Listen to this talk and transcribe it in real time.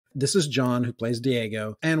This is John, who plays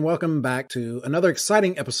Diego, and welcome back to another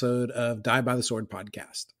exciting episode of Die by the Sword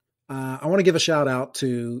podcast. I want to give a shout out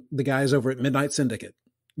to the guys over at Midnight Syndicate.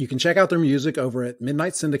 You can check out their music over at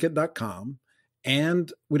midnightsyndicate.com.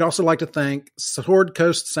 And we'd also like to thank Sword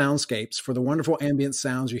Coast Soundscapes for the wonderful ambient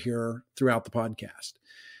sounds you hear throughout the podcast.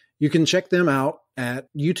 You can check them out at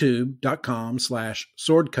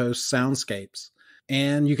youtube.com/swordcoastsoundscapes.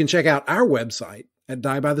 And you can check out our website at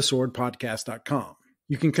diebytheswordpodcast.com.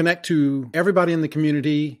 You can connect to everybody in the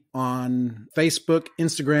community on Facebook,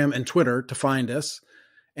 Instagram, and Twitter to find us.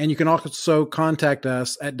 And you can also contact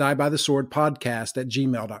us at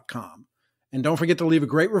diebytheswordpodcast@gmail.com. And don't forget to leave a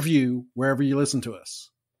great review wherever you listen to us.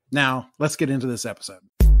 Now, let's get into this episode.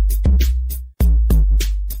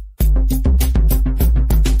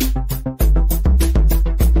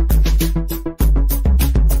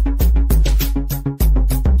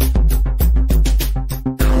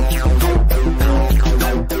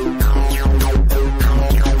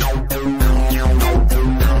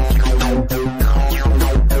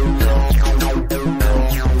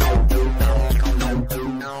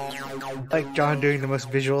 Like John doing the most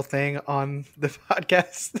visual thing on the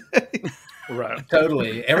podcast. Right.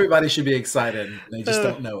 Totally. Everybody should be excited. They just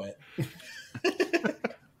don't know it.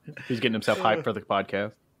 He's getting himself hyped for the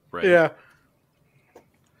podcast. Right. Yeah.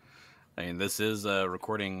 I mean, this is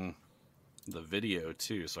recording the video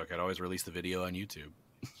too, so I could always release the video on YouTube.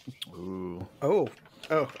 Ooh. Oh.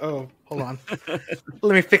 Hold on.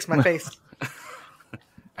 Let me fix my face.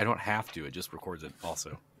 I don't have to. It just records it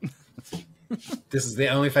also. This is the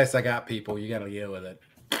only face I got, people. You got to deal with it.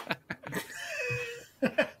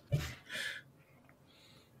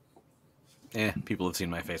 People have seen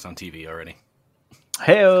my face on TV already.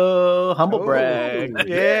 Hey-o, humble brag.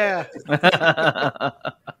 Yeah. I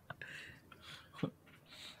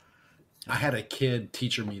had a kid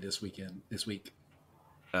teacher me this week.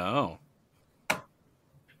 Oh.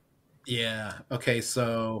 Yeah. Okay.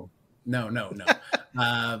 So no.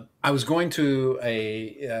 I was going to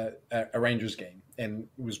a Rangers game and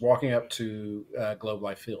was walking up to Globe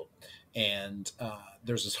Life Field, and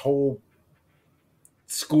there's this whole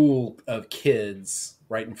school of kids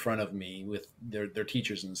right in front of me with their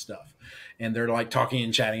teachers and stuff, and they're like talking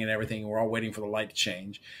and chatting and everything. And we're all waiting for the light to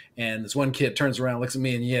change, and this one kid turns around, looks at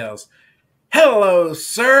me, and yells, "Hello,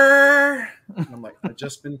 sir!" And I'm like, "I've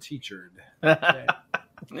just been teachered." Okay.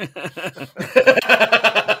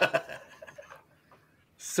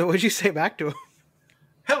 So what'd you say back to him?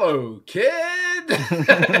 Hello, kid.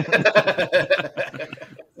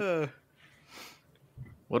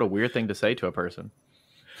 What a weird thing to say to a person.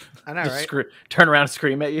 I know, Just right? turn around and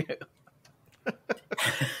scream at you.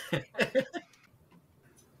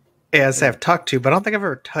 Yeah, as I've talked to, but I don't think I've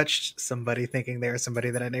ever touched somebody thinking they were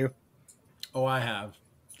somebody that I knew. Oh, I have.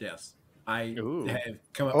 Yes. I Ooh. have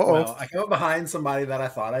come up. Uh-oh. Well, I came up behind somebody that I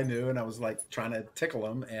thought I knew, and I was like trying to tickle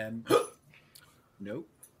him, and nope.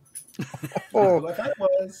 Oh. Not who I thought it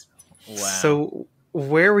was. Wow. So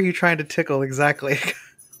where were you trying to tickle exactly?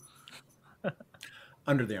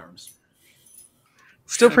 Under the arms.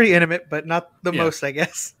 Still pretty intimate, but not the Yeah. most, I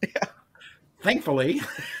guess. Yeah. Thankfully.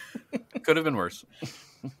 Could have been worse.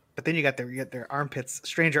 But then you got their armpits,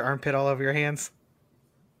 stranger armpit all over your hands.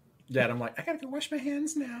 Dad, I'm like, I gotta go wash my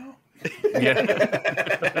hands now.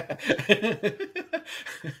 Yeah.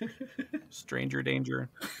 Stranger danger.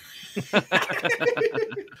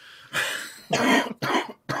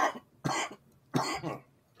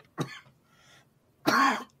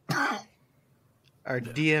 Our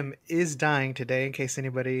DM is dying today, in case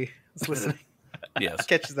anybody is listening. Yes.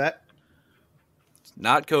 Catches that. It's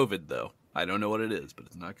not COVID though. I don't know what it is, but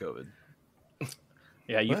it's not COVID.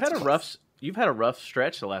 Yeah, you've Well, had a rough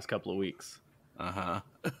stretch the last couple of weeks. Uh-huh.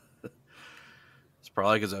 It's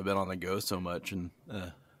probably because I've been on the go so much and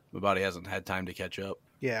my body hasn't had time to catch up.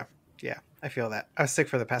 Yeah, I feel that. I was sick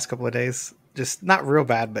for the past couple of days. Just not real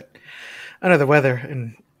bad, but under the weather.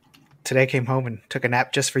 And today came home and took a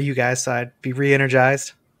nap just for you guys, so I'd be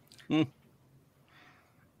re-energized. I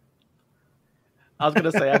was going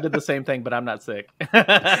to say I did the same thing, but I'm not sick.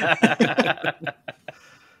 That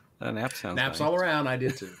nap sounds Naps nice. all around. I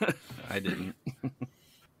did too. I didn't.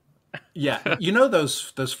 Yeah. You know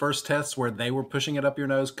those first tests where they were pushing it up your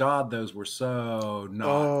nose? God, those were so not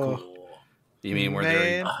cool. You mean where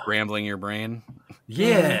they're Man. rambling your brain?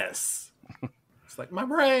 Yes. It's like, my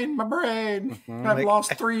brain. I've Like-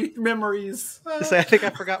 lost 3 memories. Just say, I think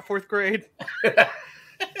I forgot 4th grade.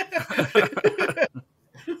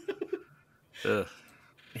 Ugh.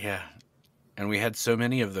 Yeah. And we had so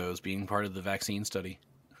many of those being part of the vaccine study.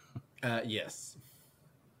 Yes.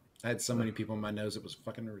 I had so many people in my nose, it was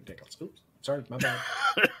fucking ridiculous. Oops. Sorry, my bad.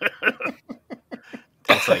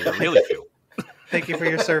 That's how you really feel. Thank you for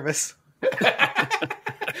your service.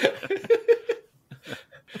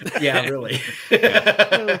 Yeah, really.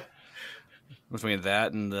 Between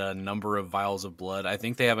that and the number of vials of blood, I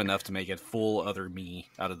think they have enough to make it full other me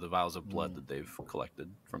out of the vials of blood that they've collected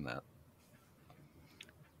from that.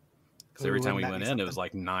 Because every time we went in, it was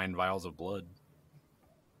like 9 vials of blood.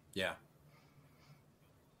 Yeah.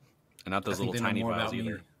 And not those little tiny vials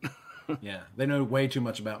either. Yeah, they know way too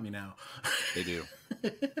much about me now. They do.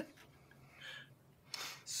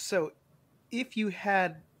 So,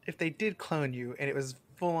 if they did clone you and it was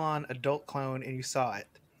full on adult clone and you saw it,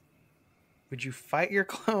 would you fight your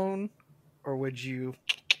clone or would you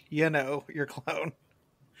your clone?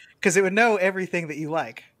 Because it would know everything that you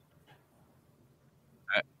like.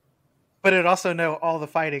 But it would also know all the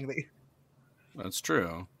fighting that That's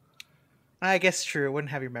true. I guess true. It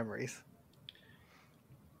wouldn't have your memories.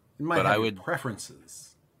 It might have your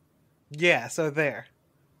preferences. Yeah, so there.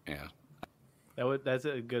 Yeah. That's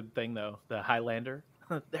a good thing, though. The Highlander.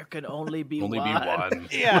 There can only be Only one. be one.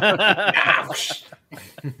 Yeah. Ouch.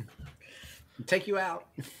 Take you out.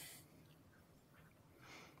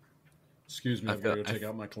 Excuse me, I've got to take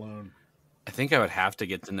out my clone. I think I would have to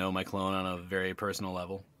get to know my clone on a very personal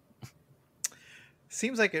level.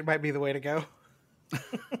 Seems like it might be the way to go.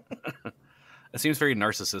 It seems very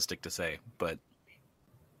narcissistic to say, but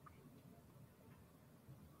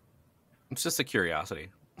it's just a curiosity.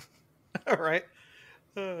 All right.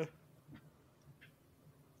 I was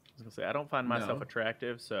gonna say I don't find myself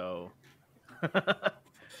attractive, so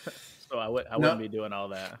I wouldn't be doing all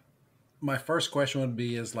that. My first question would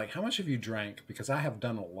be like, how much have you drank? Because I have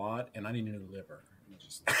done a lot, and I need a new liver.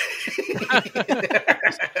 Just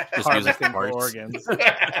harvesting for organs.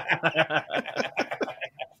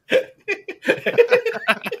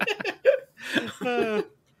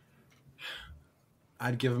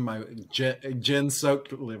 I'd give him my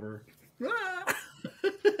gin-soaked liver.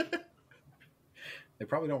 They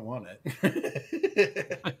probably don't want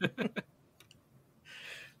it.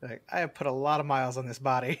 Like, I have put a lot of miles on this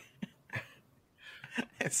body,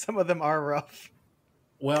 and some of them are rough.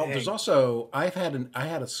 Well, there's also I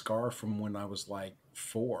had a scar from when I was like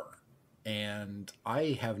 4, and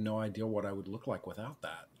I have no idea what I would look like without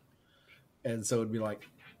that. And so it'd be like,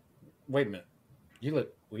 wait a minute, you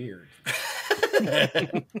look weird. Yeah.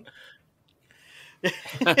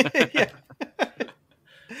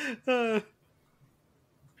 I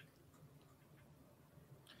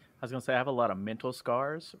was gonna say I have a lot of mental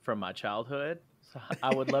scars from my childhood. So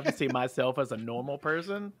I would love to see myself as a normal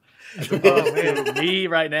person, as opposed to me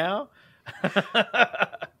right now.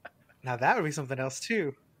 Now that would be something else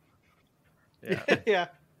too. Yeah, Yeah.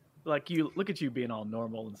 like look at you being all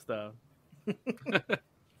normal and stuff.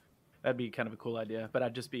 That'd be kind of a cool idea. But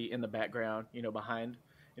I'd just be in the background, behind.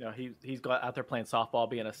 He's got out there playing softball,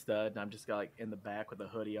 being a stud, and I'm just like in the back with a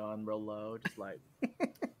hoodie on, real low, just like.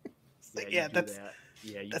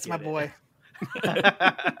 That's my boy.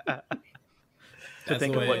 To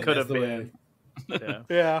think of what could have been.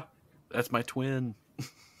 Yeah. That's my twin.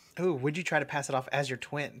 Ooh, would you try to pass it off as your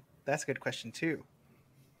twin? That's a good question too.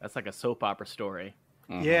 That's like a soap opera story.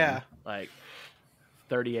 Mm-hmm. Yeah. Like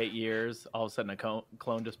 38 years, all of a sudden a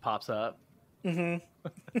clone just pops up. Mm-hmm.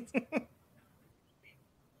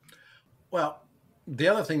 Well, the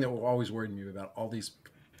other thing that always worried me about all these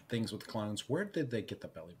things with clones, where did they get the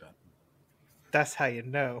belly button? That's how you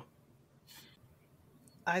know.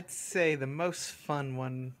 I'd say the most fun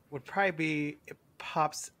one would probably be it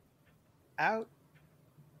pops out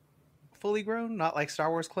fully grown, not like Star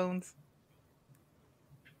Wars clones.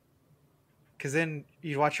 Because then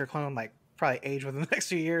you'd watch your clone like probably age within the next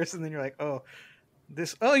few years, and then you're like, you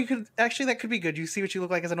could actually, that could be good. You see what you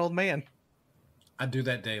look like as an old man. I do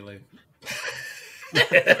that daily.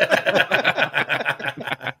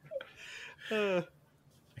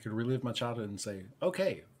 I could relive my childhood and say,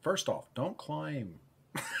 okay, first off, don't climb.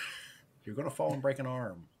 You're going to fall and break an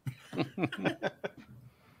arm.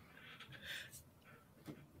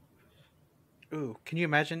 Ooh, can you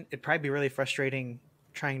imagine? It'd probably be really frustrating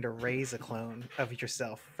trying to raise a clone of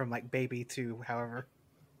yourself from like baby to however.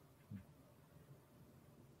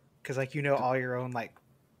 Because like all your own like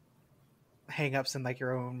hang-ups and like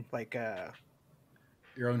your own like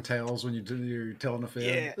your own tales when you're telling a fib.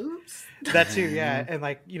 Yeah. Oops. That too, yeah. And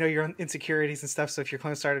like your own insecurities and stuff. So if your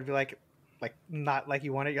clone started to be like not like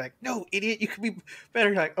you want it, you're like, no, idiot, you could be better.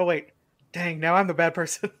 You're like, oh wait, dang, now I'm the bad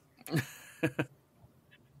person.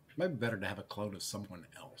 Might be better to have a clone of someone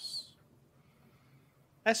else.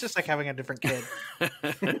 That's just like having a different kid.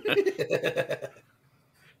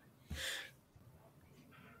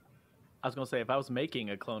 I was gonna say if I was making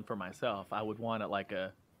a clone for myself, I would want it like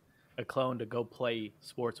a a clone to go play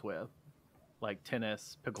sports with, like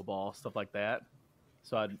tennis, pickleball, stuff like that.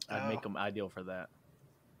 So I'd make them ideal for that.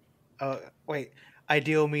 Oh, wait.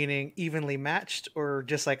 Ideal meaning evenly matched, or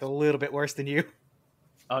just like a little bit worse than you?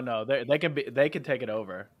 Oh no, they can take it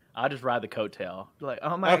over. I'll just ride the coattail. Be like,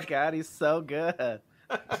 oh my god, he's so good.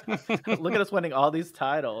 Look at us winning all these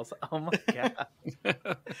titles. Oh my god.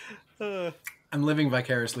 I'm living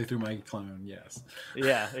vicariously through my clone. Yes.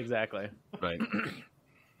 Yeah, exactly. Right.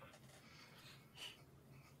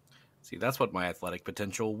 See, that's what my athletic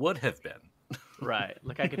potential would have been. Right.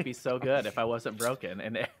 Like I could be so good if I wasn't broken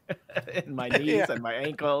and in my knees and my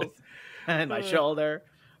ankles and my shoulder.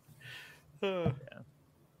 Yeah.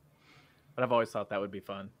 But I've always thought that would be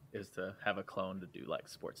fun, is to have a clone to do like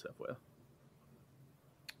sports stuff with.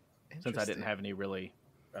 Since I didn't have any really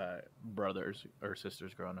brothers or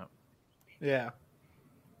sisters growing up. Yeah.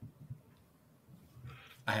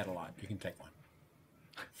 I had a lot. You can take one.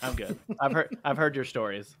 I'm good. I've heard your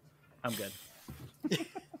stories. I'm good.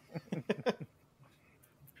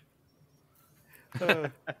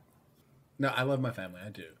 No, I love my family. I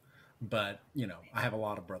do. But, I have a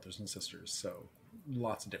lot of brothers and sisters, so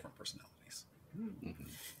lots of different personalities. Mm-hmm.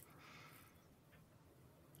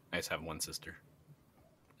 I just have one sister.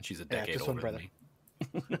 She's a decade older than me.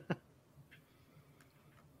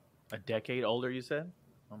 A decade older, you said?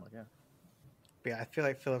 Oh my god. Yeah, I feel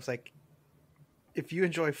like Philip's like, if you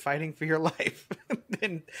enjoy fighting for your life,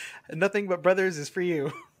 then nothing but brothers is for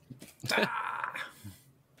you.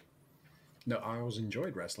 No, I always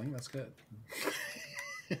enjoyed wrestling. That's good.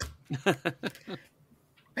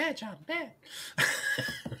 Bad, John, bad.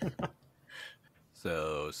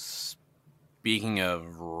 So, speaking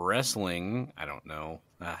of wrestling, I don't know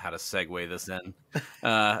how to segue this in.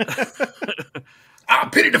 I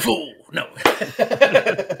pity the fool. No.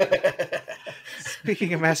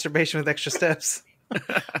 Speaking of masturbation with extra steps.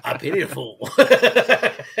 I pity the fool.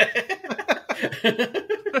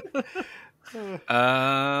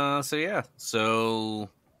 So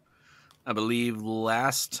I believe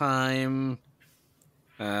last time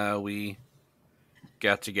we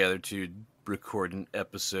got together to record an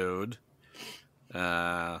episode, it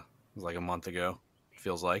was like a month ago,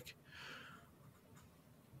 feels like.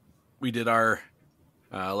 We did our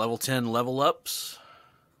level 10 level ups.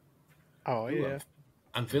 Oh, yeah.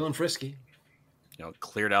 I'm feeling frisky.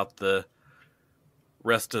 Cleared out the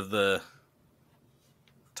rest of the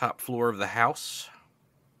top floor of the house.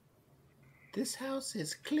 This house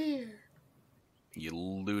is clear. You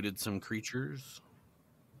looted some creatures.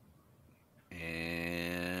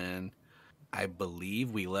 And I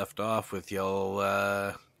believe we left off with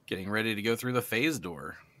y'all getting ready to go through the phase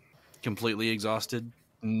door. Completely exhausted.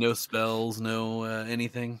 No spells, no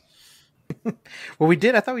anything. Well, we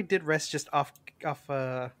did. I thought we did rest just off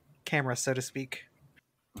camera, so to speak.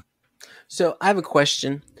 So I have a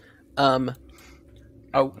question. Are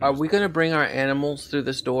we going to bring our animals through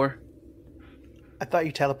this door? I thought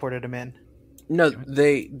you teleported them in. No,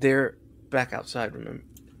 they're back outside. Remember,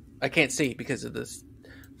 I can't see because of this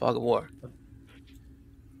fog of war.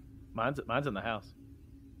 Mine's in the house.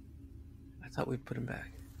 I thought we put him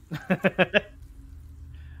back.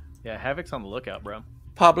 Yeah, Havoc's on the lookout, bro.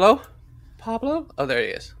 Pablo? Oh, there he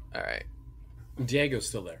is. All right. Diego's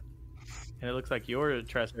still there. And it looks like your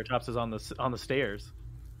Triceratops is on the stairs.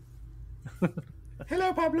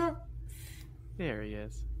 Hello, Pablo. There he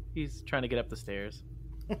is. He's trying to get up the stairs.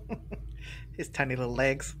 His tiny little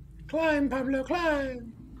legs. Climb, Pablo,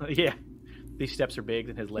 climb. Yeah. These steps are big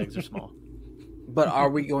and his legs are small. But are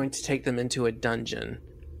we going to take them into a dungeon?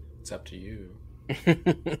 It's up to you.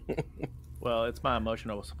 Well, it's my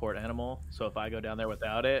emotional support animal, so if I go down there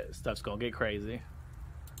without it, stuff's gonna get crazy.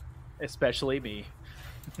 Especially me.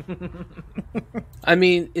 I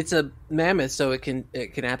mean, it's a mammoth, so it can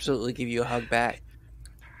absolutely give you a hug back.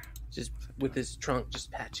 Just with his trunk, just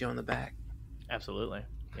pat you on the back. Absolutely.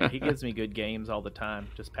 Yeah, he gives me good games all the time.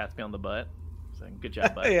 Just pats me on the butt. Saying, good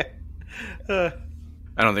job, bud. Yeah.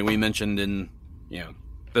 I don't think we mentioned in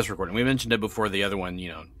this recording. We mentioned it before the other one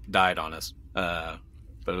died on us.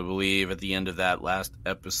 But I believe at the end of that last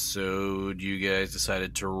episode, you guys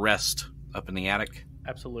decided to rest up in the attic.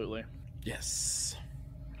 Absolutely. Yes.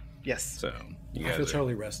 Yes. So you I feel guys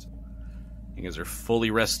totally rested. you guys are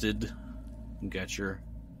fully rested. You got your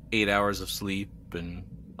 8 hours of sleep, and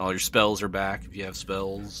all your spells are back if you have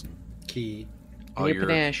spells. Key. All Your your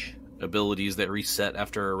panache. abilities that reset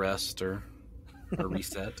after a rest are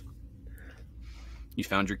reset. You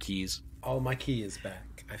found your keys. All my key is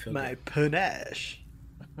back. I feel My good. panache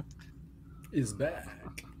Is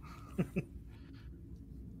back.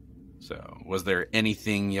 So, was there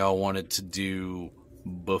anything y'all wanted to do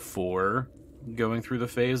before going through the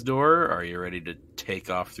phase door? Or are you ready to take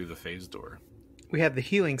off through the phase door? We have the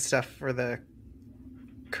healing stuff for the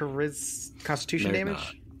constitution There's damage.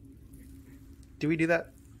 not. Do we do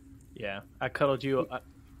that? Yeah, I cuddled you.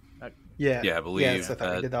 Yeah. Yeah, I believe. Yeah, so I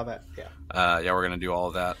thought we did all that. Yeah. Yeah, we're gonna do all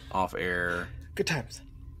of that off air Good times.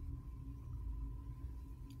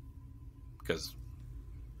 because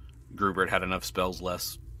Grubert had enough spells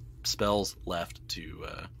left to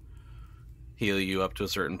heal you up to a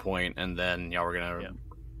certain point, and then we're gonna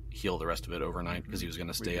heal the rest of it overnight because he was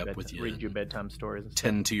gonna stay up with you, read you bedtime stories, and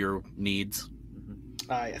tend to your needs.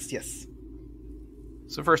 Yes.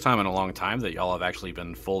 It's the first time in a long time that y'all have actually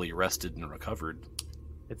been fully rested and recovered.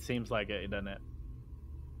 It seems like it, doesn't it?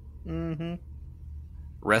 Mm-hmm.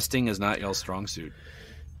 Resting is not y'all's strong suit.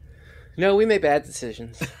 No, we made bad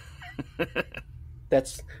decisions.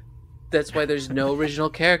 That's why there's no original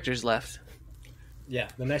characters left. Yeah,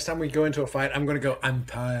 the next time we go into a fight, I'm going to go, I'm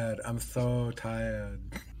tired. I'm so tired.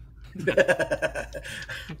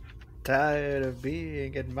 Tired of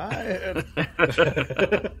being admired.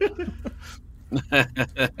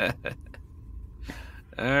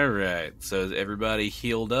 All right. So is everybody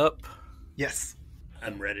healed up? Yes.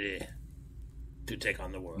 I'm ready to take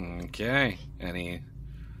on the world. Okay. Any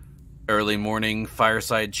early morning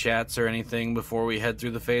fireside chats or anything before we head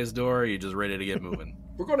through the phase door? Or are you just ready to get moving?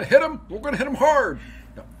 We're going to hit him. We're going to hit him hard.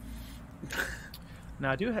 No.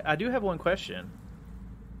 Now, I do have one question.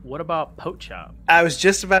 What about Poke Chop? I was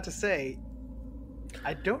just about to say,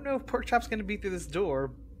 I don't know if Pork Chop's going to be through this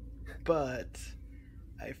door, but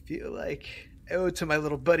I feel like I owe it to my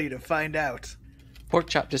little buddy to find out. Pork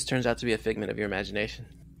chop just turns out to be a figment of your imagination,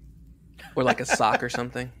 or like a sock or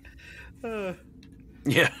something.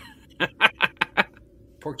 Yeah.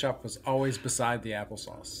 Pork chop was always beside the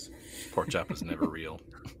applesauce. Pork chop was never real.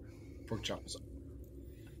 Pork chop was.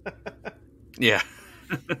 Yeah.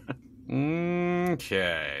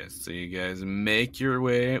 Okay. So you guys make your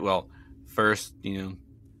way. Well, first,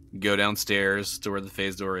 go downstairs to where the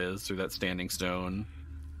phase door is through that standing stone.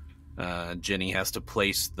 Genny has to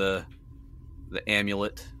place the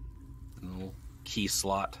amulet in the little key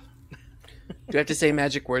slot. Do I have to say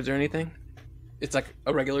magic words or anything? It's like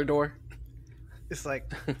a regular door. It's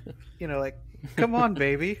like, come on,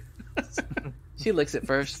 baby. She licks it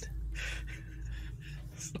first.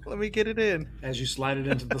 Let me get it in. As you slide it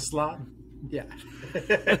into the slot. Yeah.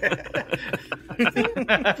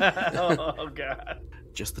 Oh, God.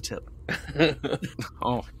 Just the tip.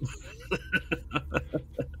 Oh.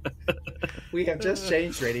 We have just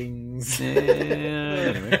changed ratings.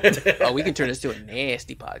 Anyway. Oh, we can turn this to a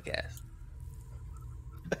nasty podcast.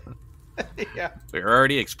 Yeah. We're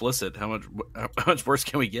already explicit. How much worse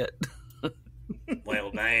can we get?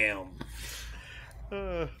 Well, damn.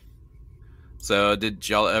 So, did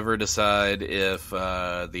y'all ever decide if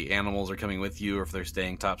the animals are coming with you or if they're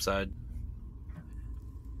staying topside?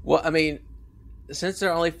 Well, I mean, since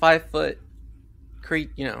they're only 5 foot, they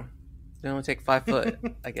only take 5 foot.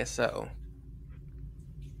 I guess so.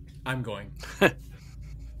 I'm going.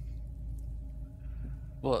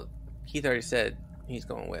 Well, Keith already said he's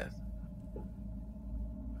going with.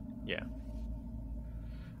 Yeah.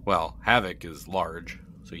 Well, Havoc is large,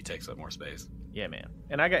 so he takes up more space. Yeah, man.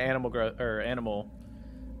 And I got animal growth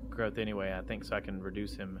anyway, I think, so I can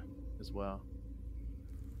reduce him as well.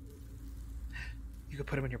 You could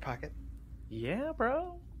put him in your pocket. Yeah,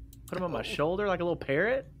 bro. Put him on my shoulder like a little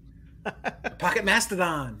parrot. Pocket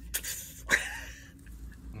Mastodon.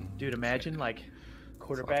 Dude, imagine like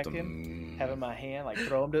quarterback him, having my hand, like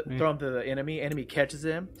throw him to the enemy catches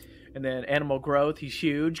him, and then animal growth, he's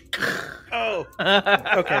huge. Oh,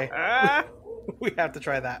 okay. We have to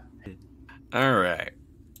try that. All right.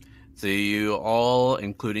 So you all,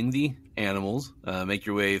 including the animals, make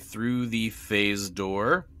your way through the phase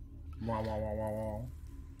door. Wah, wah, wah, wah,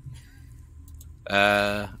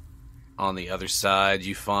 wah. On the other side,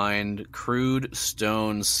 you find crude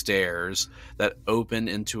stone stairs that open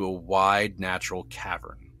into a wide natural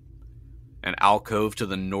cavern. An alcove to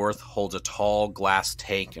the north holds a tall glass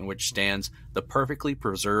tank in which stands the perfectly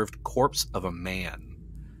preserved corpse of a man.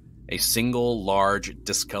 A single large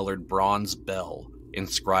discolored bronze bell,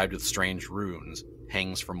 inscribed with strange runes,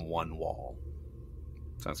 hangs from one wall.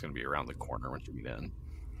 So that's going to be around the corner once you get in.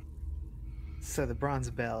 So the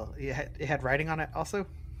bronze bell, it had writing on it also?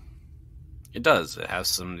 It does. It has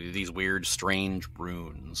some of these weird, strange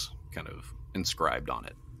runes kind of inscribed on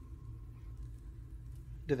it.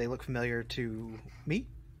 Do they look familiar to me?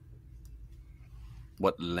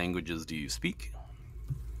 What languages do you speak?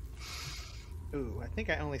 Ooh, I think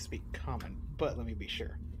I only speak common, but let me be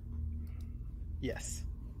sure. Yes.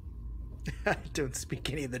 I don't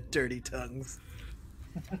speak any of the dirty tongues.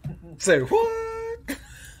 Say what?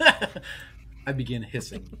 I begin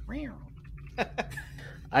hissing.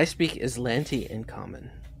 I speak Islanti in common.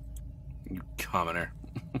 You commoner.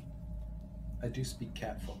 I do speak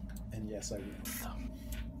catfolk, and yes, I will.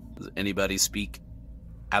 Does anybody speak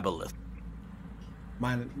Aboleth?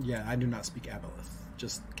 Mine, yeah, I do not speak Aboleth.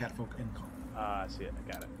 Just catfolk and common. I see it.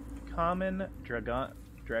 I got it. Common,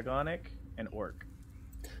 Dragonic, and Orc.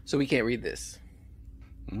 So we can't read this.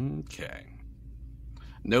 Okay.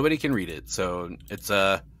 Nobody can read it, so it's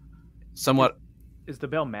somewhat. Is the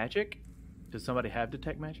bell magic? Does somebody have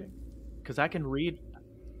detect magic? Because I can read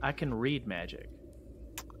magic.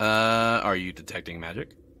 Are you detecting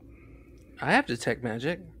magic? I have detect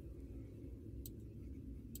magic.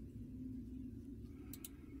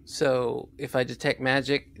 So if I detect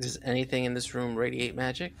magic, does anything in this room radiate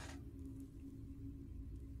magic?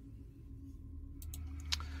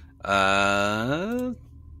 Looks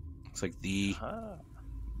like the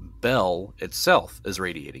bell itself is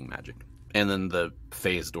radiating magic. And then the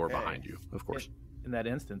phase door behind you, of course. In that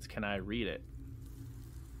instance, can I read it?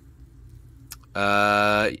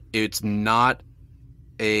 It's not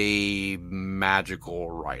a magical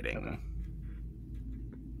writing.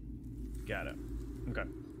 Got it. Okay.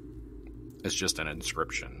 It's just an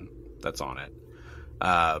inscription that's on it.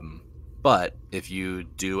 But if you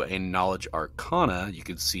do a knowledge arcana, you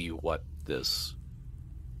can see what this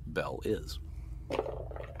bell is.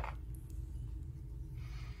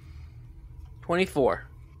 24.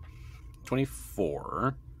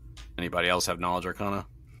 24. Anybody else have knowledge arcana?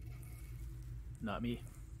 Not me.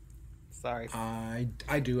 Sorry. I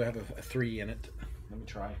do have a 3 in it. Let me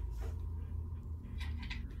try.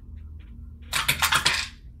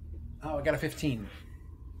 Oh, I got a 15.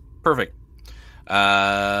 Perfect.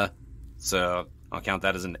 So I'll count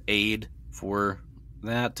that as an aid for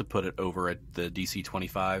that to put it over at the DC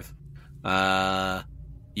 25.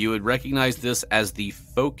 You would recognize this as the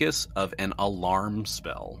focus of an alarm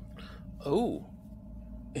spell. Oh.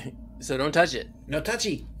 So don't touch it. No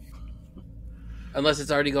touchy. Unless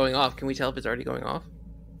it's already going off. Can we tell if it's already going off?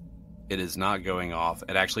 It is not going off.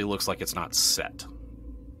 It actually looks like it's not set.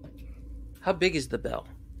 How big is the bell?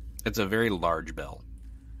 It's a very large bell.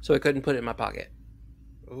 So I couldn't put it in my pocket.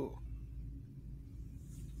 Ooh.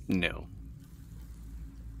 No.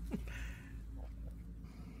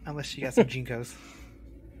 Unless you got some Jinkos.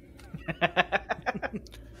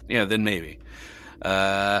 Yeah, then maybe.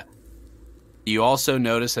 You also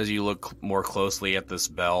notice as you look more closely at this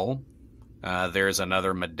bell, there's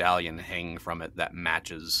another medallion hanging from it that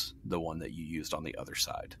matches the one that you used on the other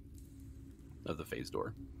side of the phase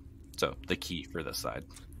door. So, the key for this side.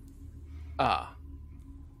 Ah.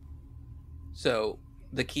 So,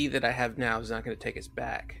 the key that I have now is not going to take us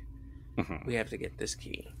back. Mhm. We have to get this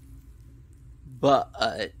key.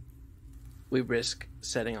 But we risk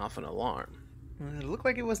setting off an alarm. It looked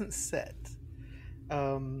like it wasn't set.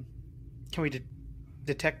 Can we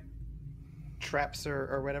detect traps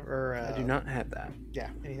or whatever? Or, I do not have that. Yeah,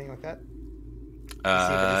 anything like that?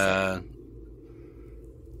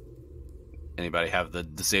 Anybody have the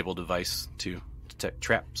disable device to detect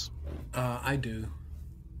traps? I do.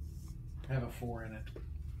 I have a 4 in it.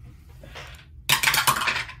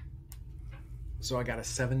 So I got a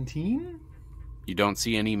 17? You don't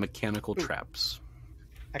see any mechanical traps.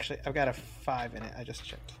 Actually, I've got a 5 in it. I just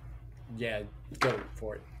checked. Yeah, go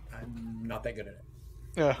for it. I'm not that good at it.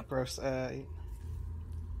 Ugh, gross.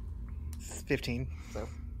 15. So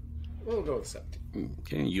We'll go with 17.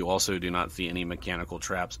 Okay, you also do not see any mechanical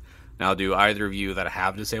traps. Now, do either of you that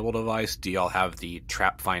have disabled device, do y'all have the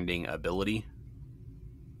trap finding ability?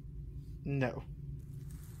 no.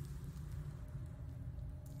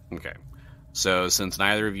 Okay. So, since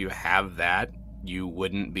neither of you have that, you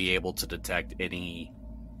wouldn't be able to detect any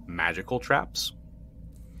magical traps.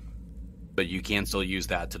 But you can still use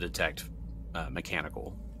that to detect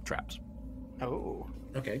mechanical traps. Oh.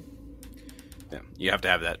 Okay. Yeah, you have to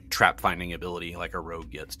have that trap finding ability like a rogue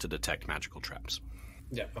gets to detect magical traps.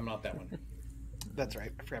 Yeah, I'm not that one. That's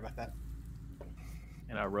right. I forgot about that.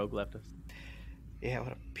 And our rogue left us. Yeah,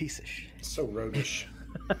 what a piece of shit. So roguish.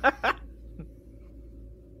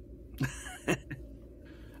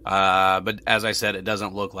 But as I said, it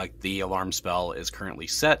doesn't look like the alarm spell is currently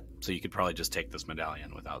set, so you could probably just take this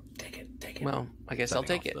medallion without Take it. Well, I guess I'll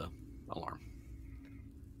setting take off it. the alarm.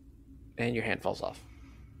 And your hand falls off.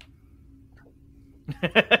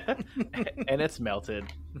 And it's melted.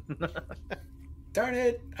 Darn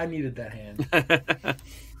it! I needed that hand.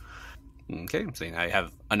 Okay, so now you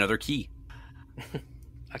have another key.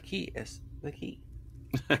 A key is the key.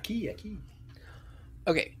 A key.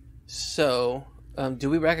 Okay, so do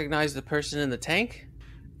we recognize the person in the tank?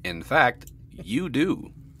 In fact, You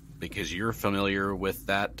do, because you're familiar with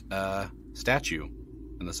that statue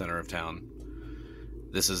in the center of town.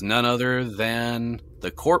 This is none other than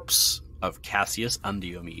the corpse of Cassius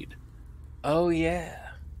Undiomede. Oh, yeah.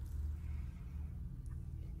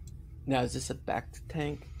 Now, is this a back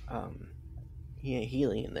tank? He ain't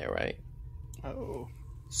healing in there, right? Oh.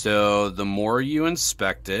 So the more you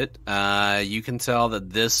inspect it, you can tell that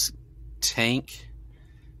this tank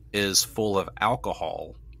is full of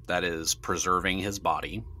alcohol that is preserving his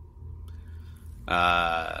body.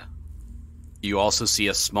 You also see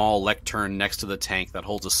a small lectern next to the tank that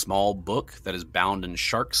holds a small book that is bound in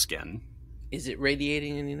shark skin. Is it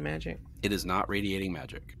radiating any magic? It is not radiating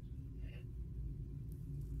magic.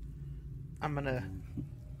 I'm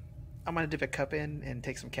gonna dip a cup in and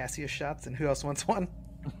take some Cassius shots, and who else wants one?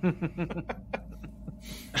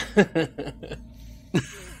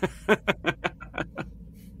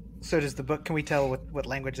 So does the book, can we tell what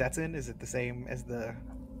language that's in? Is it the same as the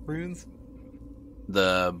runes?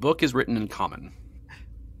 The book is written in common.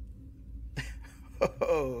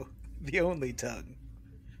 Oh, the only tongue.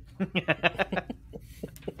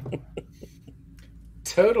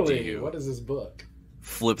 Totally. What is this book?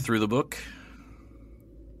 Flip through the book.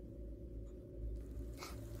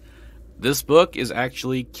 This book is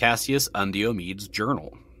actually Cassius Undiomede's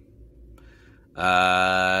journal.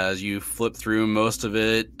 As you flip through most of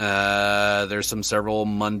it, there's several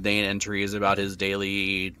mundane entries about his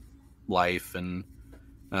daily life and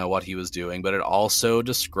what he was doing, but it also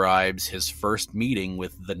describes his first meeting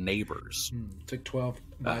with the neighbors. Took 12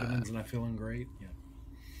 vitamins and I'm feeling great. Yeah.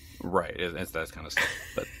 Right, it's that kind of stuff.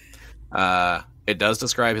 But it does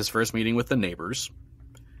describe his first meeting with the neighbors.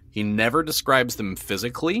 He never describes them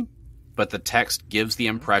physically, but the text gives the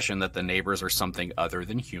impression that the neighbors are something other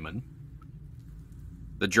than human.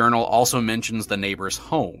 The journal also mentions the neighbor's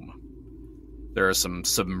home. There are some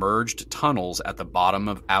submerged tunnels at the bottom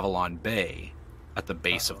of Avalon Bay at the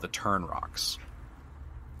base of the Turn Rocks.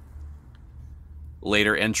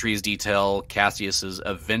 Later entries detail Cassius's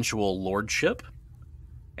eventual lordship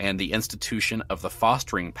and the institution of the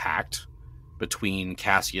fostering pact between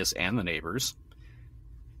Cassius and the neighbors.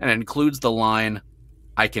 And it includes the line,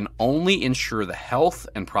 "I can only ensure the health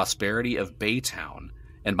and prosperity of Baytown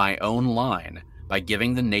and my own line by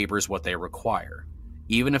giving the neighbors what they require,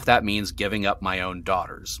 even if that means giving up my own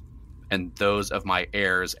daughters, and those of my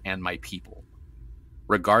heirs and my people.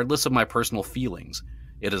 Regardless of my personal feelings,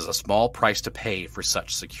 it is a small price to pay for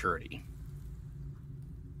such security."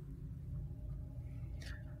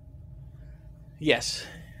 Yes.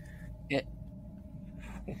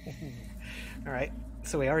 All right.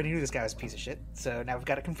 So we already knew this guy was a piece of shit. So now we've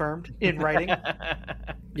got it confirmed in writing.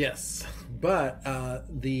 Yes, but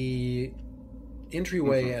the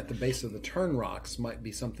entryway at the base of the Turn Rocks might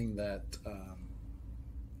be something that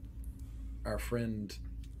our friend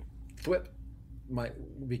Thwip might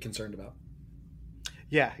be concerned about.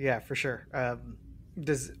 Yeah, for sure.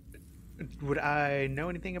 Would I know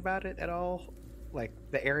anything about it at all? Like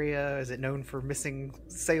the area, is it known for missing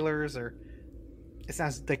sailors, or it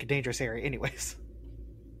sounds like a dangerous area anyways?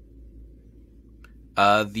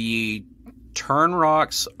 The Turn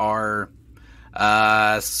Rocks are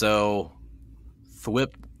so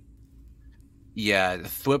Thwip. Yeah,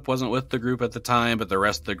 Thwip wasn't with the group at the time, but the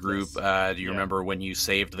rest of the group. Yes. Do you remember when you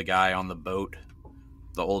saved the guy on the boat,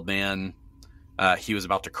 the old man? He was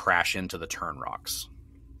about to crash into the Turn Rocks.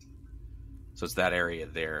 So it's that area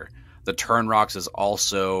there. The Turn Rocks is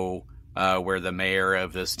also where the mayor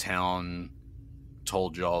of this town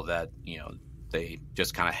told y'all that, they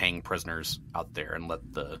just kind of hang prisoners out there and let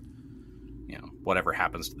the, whatever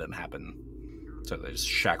happens to them happen. So they just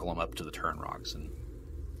shackle them up to the Turn Rocks, and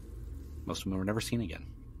most of them were never seen again.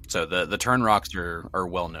 So the Turn Rocks are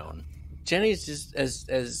well known. Genny's just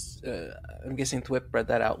as I'm guessing Thwip read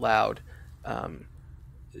that out loud.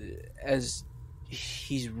 As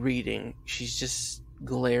he's reading, she's just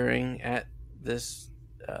glaring at this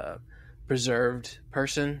preserved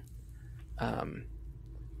person.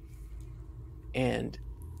 And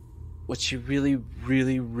what she really,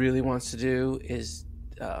 really, really wants to do is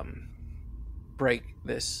break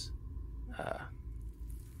this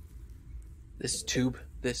this tube,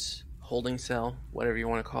 this holding cell, whatever you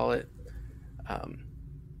want to call it.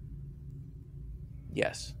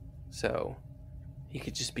 Yes. So he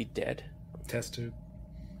could just be dead. Test tube.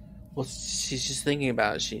 Well, she's just thinking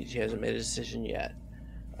about it. She hasn't made a decision yet.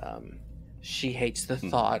 She hates the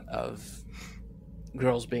thought of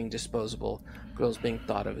girls being disposable, girls being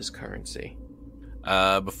thought of as currency.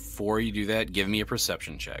 Before you do that, give me a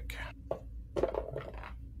perception check.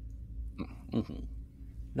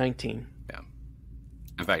 19. Yeah.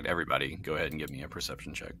 In fact, everybody, go ahead and give me a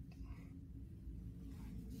perception check.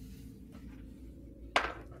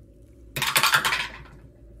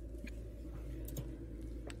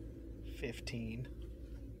 15.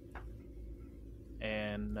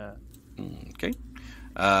 And Okay.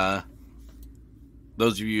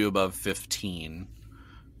 Those of you above 15,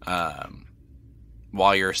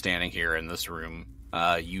 while you're standing here in this room,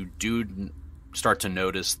 you do start to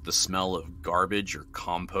notice the smell of garbage or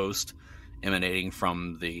compost emanating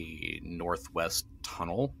from the northwest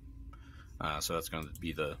tunnel. So that's going to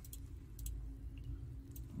be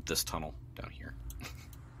this tunnel down here.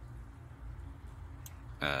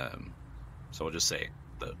 So we'll just say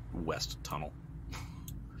the west tunnel.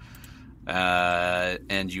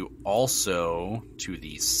 And you also, to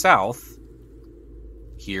the south,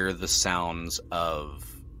 hear the sounds of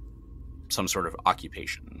some sort of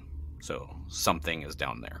occupation. So something is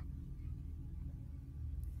down there.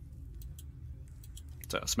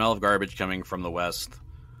 So smell of garbage coming from the west,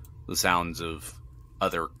 the sounds of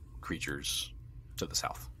other creatures to the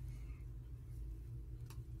south.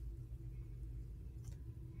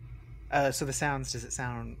 So the sounds, does it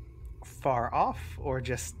sound far off or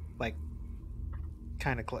just like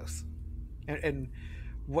kind of close? And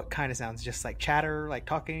what kind of sounds? Just like chatter, like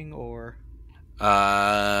talking, or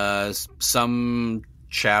some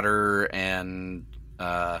chatter and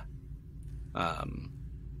kind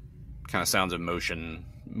of sounds of motion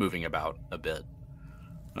moving about a bit.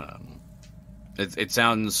 It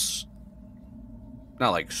sounds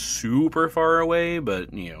not like super far away,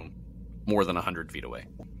 but more than 100 feet away.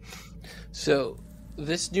 So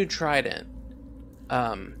this new trident,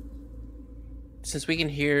 since we can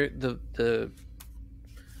hear the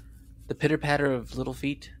pitter patter of little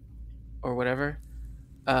feet or whatever,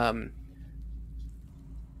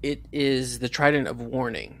 it is the trident of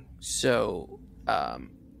warning. So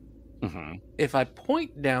if I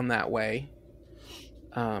point down that way,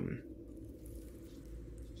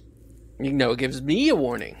 it gives me a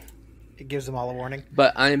warning. it gives them all a warning?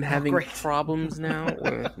 But I'm having great. problems now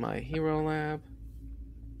with my hero lab.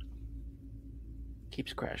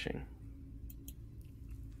 Keeps crashing.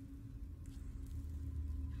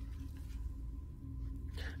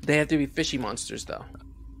 They have to be fishy monsters, though.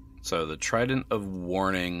 So the Trident of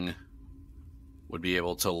Warning would be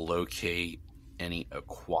able to locate any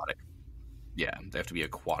aquatic. Yeah, they have to be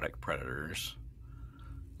aquatic predators.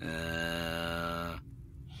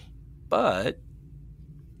 But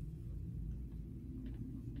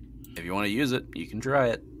if you want to use it, you can try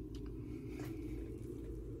it.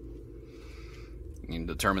 You can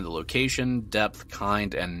determine the location, depth,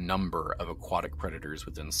 kind, and number of aquatic predators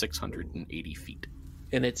within 680 feet.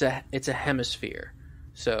 And it's a hemisphere.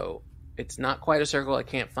 So it's not quite a circle. I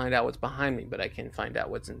can't find out what's behind me, but I can find out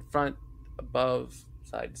what's in front, above,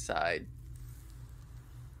 side to side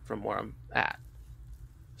from where I'm at.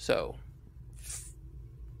 So,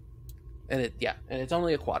 and it's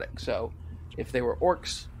only aquatic. So if they were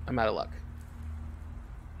orcs, I'm out of luck.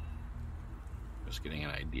 Just getting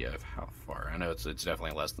an idea of how far. I know it's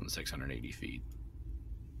definitely less than 680 feet.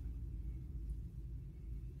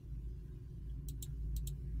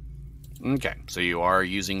 Okay, so you are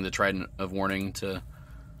using the Trident of Warning to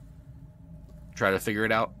try to figure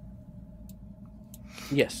it out?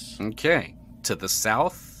 Yes. Okay. To the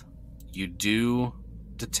south, you do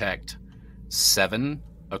detect 7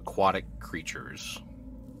 aquatic creatures.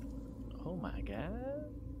 Oh my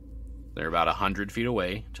god. They're about 100 feet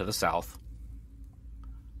away to the south.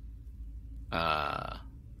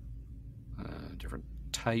 Different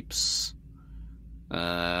types.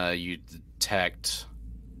 You detect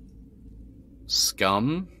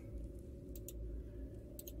scum,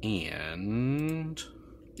 and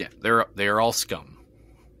they are all scum,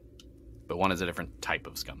 but one is a different type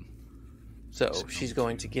of scum. So she's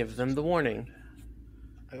going to give them the warning.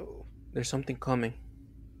 Oh, There's something coming.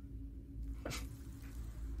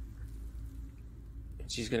 And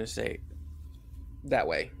she's going to say, that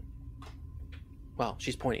way. Well,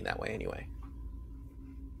 she's pointing that way anyway.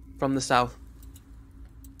 From the south.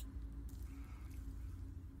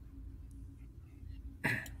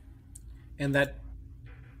 And that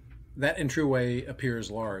entryway appears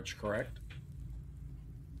large, correct?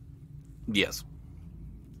 Yes.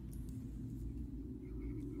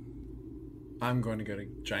 I'm going to go to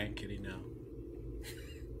Giant Kitty now.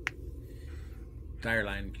 Dire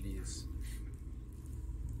line, please.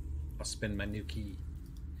 I'll spend my new key.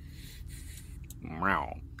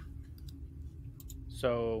 Meow.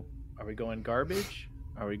 So, are we going garbage?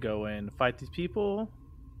 Are we going fight these people?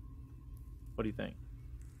 What do you think?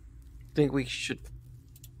 Think we should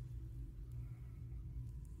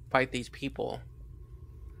fight these people.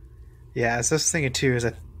 yeah. So I was thinking too. Is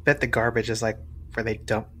I bet the garbage is like where they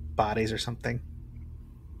dump bodies or something.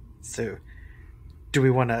 So, do we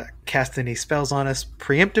want to cast any spells on us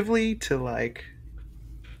preemptively to like?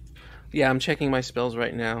 Yeah, I'm checking my spells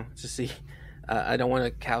right now to see. I don't want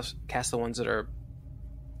to cast the ones that are,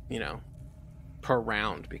 per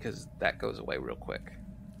round, because that goes away real quick.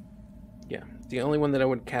 Yeah, the only one that I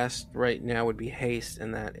would cast right now would be haste,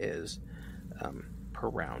 and that is per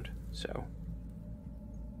round. So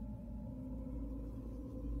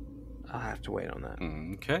I'll have to wait on that.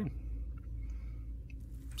 Okay.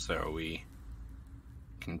 So are we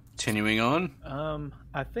continuing on?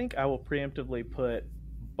 I think I will preemptively put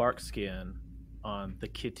bark skin on the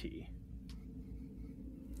kitty.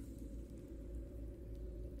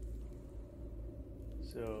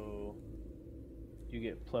 So you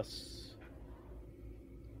get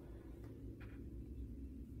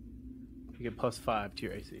 +5 to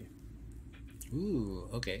your AC. Ooh,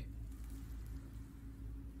 okay.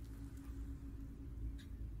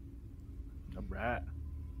 All right.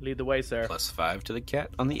 Lead the way, sir. +5 to the cat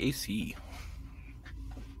on the AC.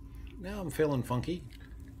 Now I'm feeling funky.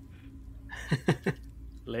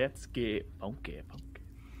 Let's get funky.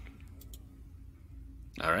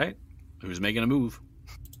 All right. Who's making a move?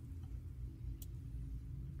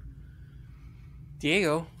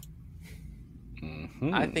 Diego,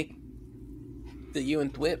 Mm-hmm. I think that you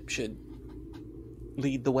and Thwip should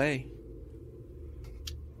lead the way.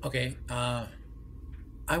 Okay, I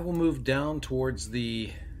will move down towards the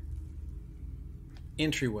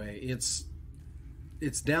entryway. It's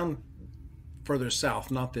down further south,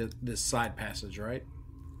 not this side passage, right?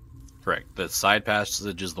 Correct. The side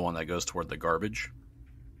passage is the one that goes toward the garbage.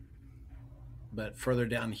 But further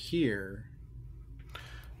down here...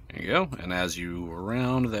 There you go. And as you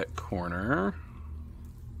round that corner...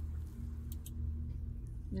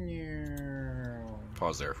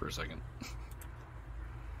 Pause there for a second.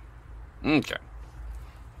 Okay.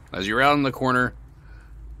 As you round the corner,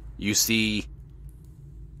 you see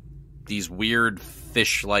these weird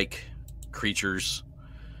fish-like creatures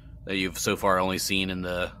that you've so far only seen in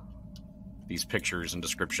these pictures and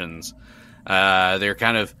descriptions. They're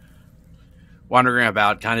kind of wandering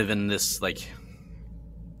about, kind of in this like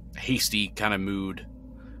hasty kind of mood.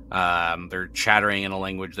 They're chattering in a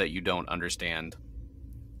language that you don't understand.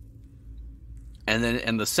 And then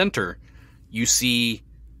in the center, you see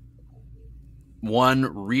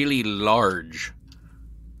one really large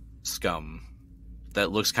scum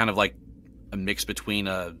that looks kind of like a mix between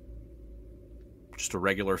just a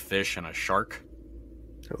regular fish and a shark.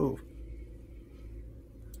 Oh.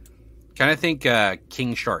 Kind of think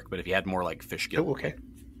king shark, but if he had more like fish gills. Oh, okay.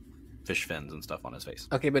 Fish fins and stuff on his face.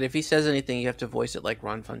 Okay, but if he says anything, you have to voice it like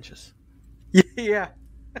Ron Funches. Yeah.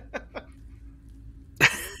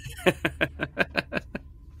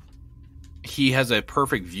 He has a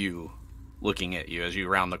perfect view looking at you as you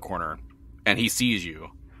round the corner, and he sees you.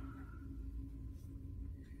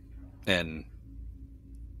 And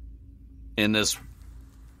in this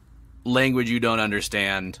language you don't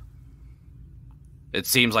understand, it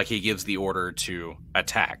seems like he gives the order to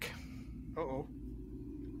attack. Uh-oh.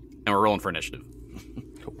 And we're rolling for initiative.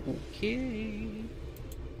 Okay.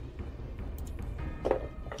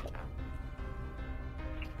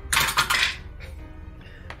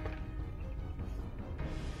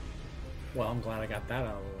 Well, I'm glad I got that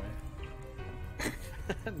out of the way.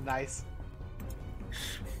 Nice.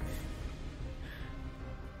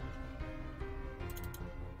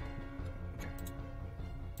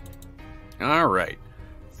 All right.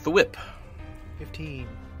 Thwip. 15.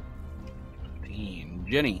 15.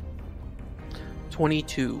 Genny.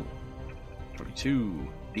 22. 22.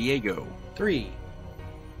 Diego. 3.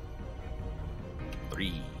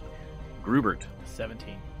 3. Grubert.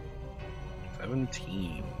 17.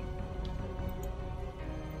 17.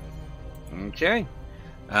 Okay.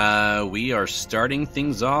 We are starting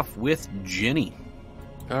things off with Genny.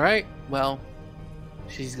 All right. Well,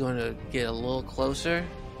 she's going to get a little closer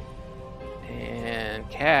and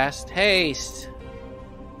cast haste.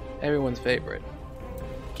 Everyone's favorite.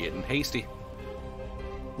 Getting hasty.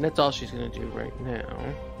 And that's all she's going to do right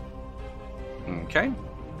now. Okay.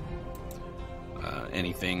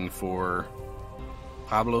 Anything for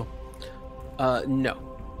Pablo? No.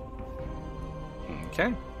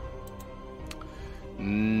 Okay.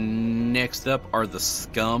 Next up are the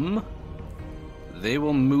scum. They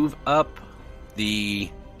will move up. The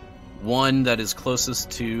one that is closest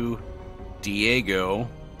to Diego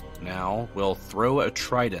now will throw a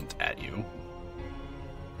trident at you.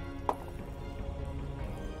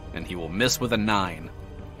 And he will miss with a 9.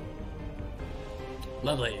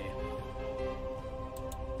 Lovely.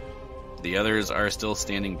 The others are still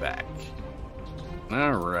standing back.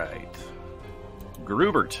 All right.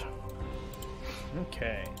 Grubert.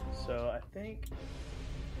 Okay, so I think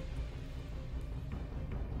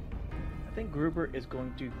I think Grubert is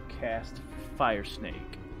going to cast Fire Snake.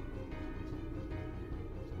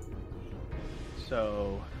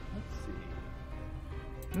 So, let's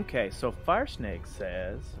see. Okay, so Fire Snake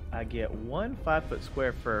says I get 1 5-foot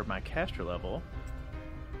square for my caster level.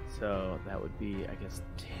 So that would be, I guess,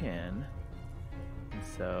 10. And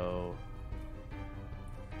so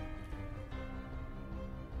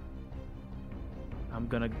I'm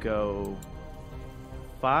gonna go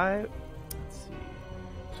 5. Let's see.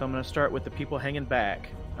 So I'm gonna start with the people hanging back.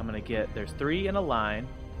 I'm gonna get, there's 3 in a line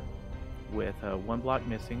with 1 block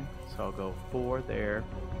missing. So I'll go 4 there.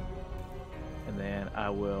 And then I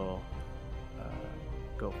will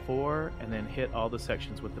go 4 and then hit all the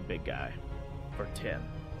sections with the big guy for 10.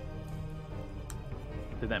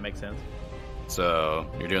 Did that make sense? So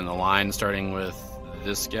you're doing the line starting with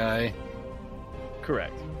this guy?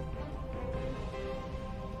 Correct.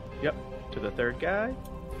 Yep, to the 3rd guy.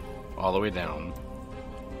 All the way down.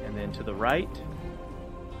 And then to the right.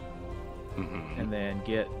 Mm-hmm. And then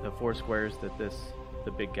get the 4 squares that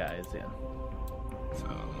the big guy is in. So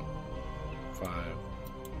 5,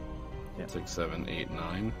 Yep. 6, 7, 8,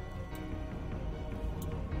 9.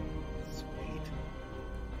 Sweet.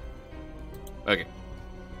 Okay.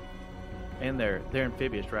 And they're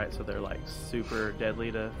amphibious, right? So they're like super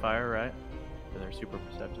deadly to fire, right? Or they're super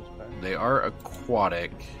perceptive to fire. They are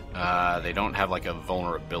aquatic. They don't have like a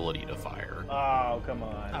vulnerability to fire. Oh, come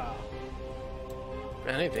on. Oh. If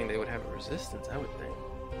anything, they would have a resistance, I would think.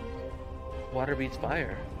 Water beats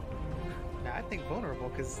fire. Now, I think vulnerable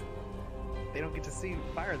because they don't get to see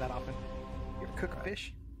fire that often. You ever cook a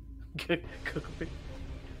fish?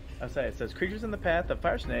 I'll say it says creatures in the path of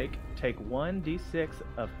Fire Snake take 1d6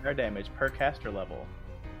 of fire damage per caster level.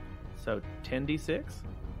 So 10d6?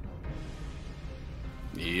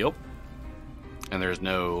 Yep. And there's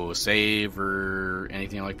no save or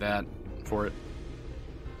anything like that for it?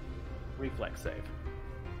 Reflex save.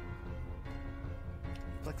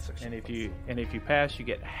 Flex And if you pass, you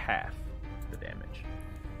get half the damage.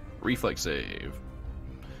 Reflex save.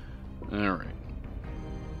 Alright.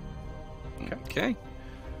 Okay.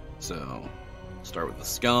 So, start with the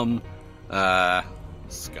scum.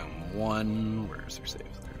 Scum 1. Where's your save?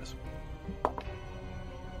 There it is.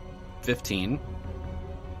 15.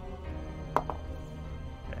 Okay,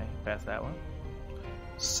 pass that one.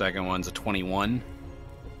 Second one's a 21.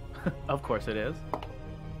 Of course it is.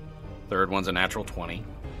 Third one's a natural 20.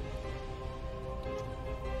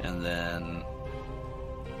 And then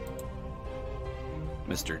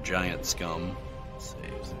Mr. Giant Scum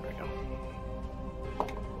saves. There we go.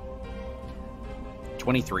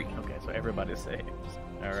 23. Okay, so everybody saves.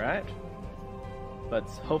 Alright. But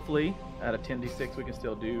hopefully, out of 10d6, we can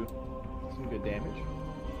still do some good damage.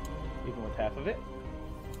 Even with half of it.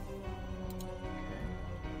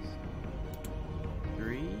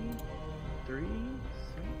 Okay. 3,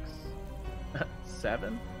 6,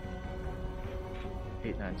 7,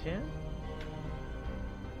 8, 9, 10,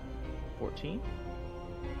 14,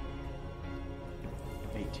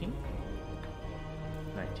 18,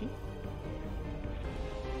 19,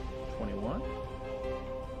 21,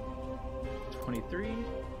 23,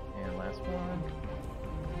 and last one,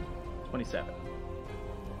 27.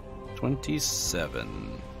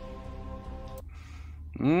 27.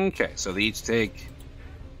 Okay, so they each take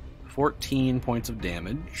 14 points of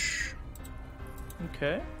damage.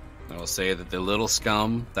 Okay. I will say that the little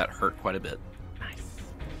scum, that hurt quite a bit. Nice.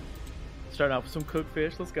 Starting off with some cooked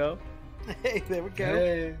fish. Let's go. Hey, there we go.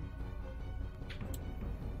 Hey.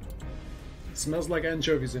 It smells like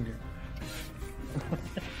anchovies in here.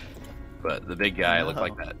 But the big guy looked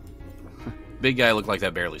like that. Big guy looked like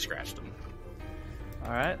that barely scratched him.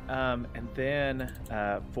 All right. And then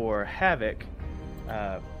for Havoc,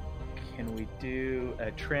 can we do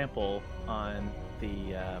a trample on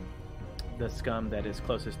the scum that is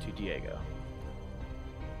closest to Diego?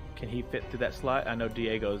 Can he fit through that slot? I know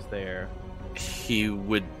Diego's there. He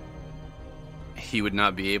would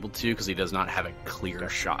not be able to because he does not have a clear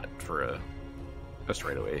shot for a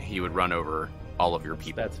straightaway. He would run over all of your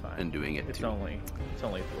people. That's fine. In doing it It's too. only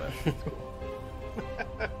Thwip.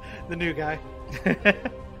 The new guy.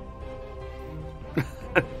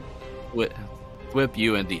 Thwip,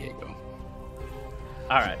 you and Diego.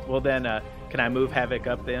 All right. Well then, can I move Havoc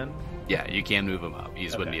up then? Yeah, you can move him up. He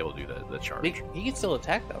just wouldn't Okay. be able to do the charge. He can still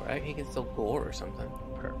attack though, right? He can still gore or something.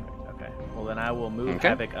 Perfect. Okay. Well then, I will move Okay.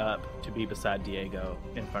 Havoc up to be beside Diego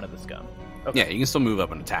in front of the scum. Okay. Yeah, you can still move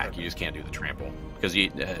up and attack. You just can't do the trample because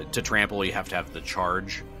to trample you have to have the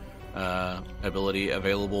charge ability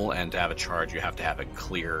available, and to have a charge you have to have a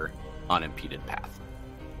clear, unimpeded path.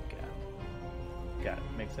 Got it.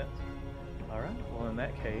 Makes sense. All right. Well, in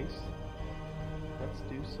that case, let's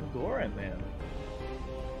do some Gorin then.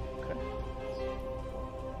 Okay.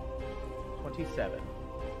 27.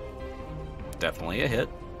 Definitely a hit.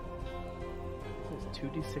 This is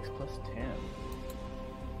 2d6 plus 10.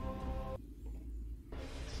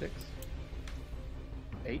 6.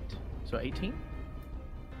 8. So 18?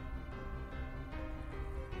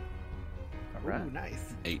 Alright. Ooh,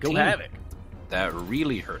 nice. 18. Go Havoc. That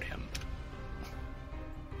really hurt him.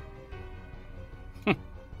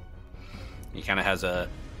 He kind of has a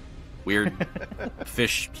weird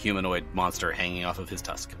fish humanoid monster hanging off of his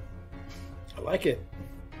tusk. I like it.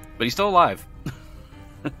 But he's still alive.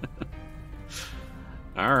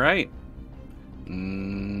 All right.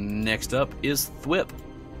 Next up is Thwip.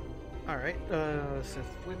 All right. So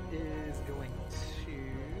Thwip is going to.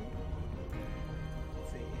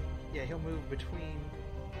 Let's see. Yeah, he'll move between.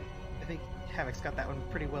 I think Havoc's got that one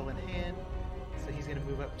pretty well in hand. So he's going to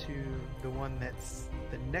move up to the one that's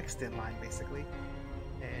the next in line, basically.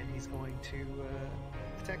 And he's going to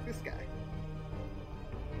attack this guy.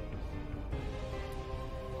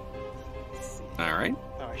 All right.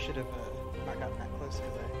 Oh, I should have not gotten that close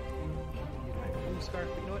because I used my blue scarf.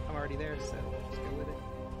 But you know what? I'm already there, so let's go with it.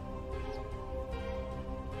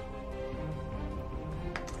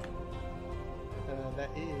 That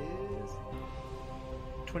is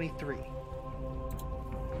 23.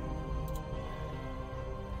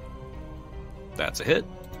 That's a hit.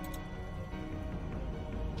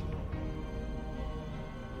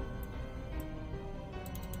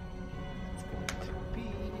 It's going to be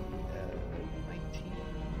 19.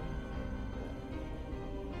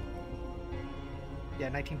 Yeah,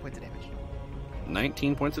 19 points of damage.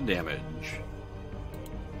 19 points of damage.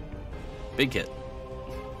 Big hit.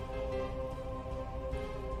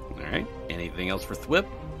 All right. Anything else for Thwip?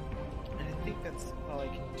 And I think that's all I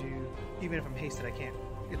can do. Even if I'm hasted, I can't.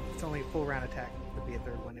 It's only a full round attack. Would be a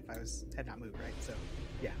third one if I had not moved, right? So,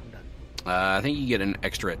 yeah, I'm done. I think you get an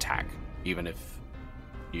extra attack, even if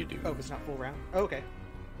you do. Oh, if it's not full round? Oh, okay.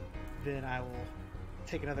 Then I will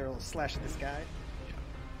take another little slash at this guy.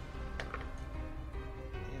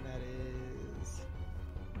 And that is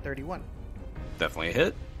 31. Definitely a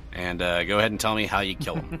hit. And go ahead and tell me how you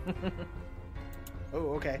kill him.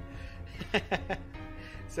 Oh, okay.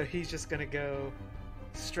 So he's just going to go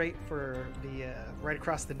straight for the right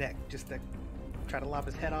across the neck, just to try to lop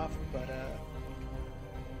his head off, but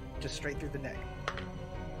just straight through the neck.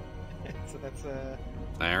 So that's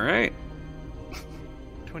All right.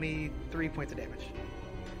 23 points of damage.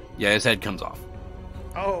 Yeah, his head comes off.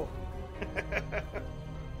 Oh.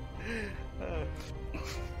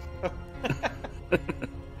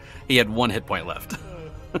 He had 1 hit point left.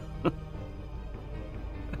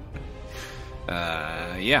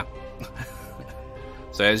 Yeah.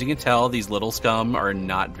 So as you can tell, these little scum are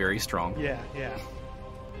not very strong. Yeah.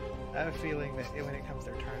 I have a feeling that when it comes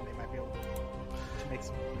their turn, they might be able to make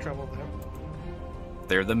some trouble, though.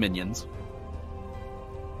 They're the minions.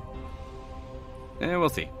 And we'll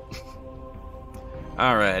see.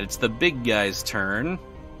 Alright, it's the big guy's turn.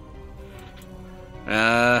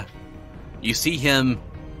 You see him,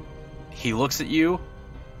 he looks at you,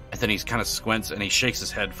 and then he kind of squints and he shakes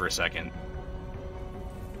his head for a second.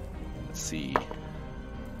 Let's see.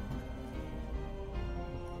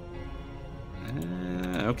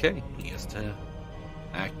 Okay, he has to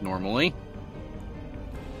act normally.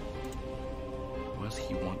 What does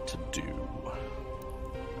he want to do?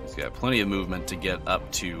 He's got plenty of movement to get up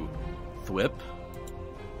to Thwip.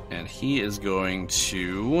 And he is going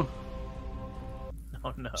to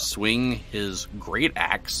swing his great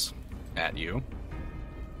axe at you.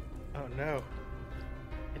 Oh, no.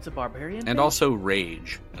 It's a barbarian And thing? also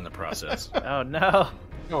rage in the process. Oh, no.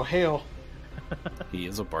 Oh, hail. He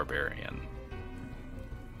is a barbarian.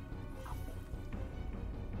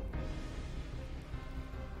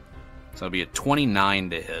 So it'll be a 29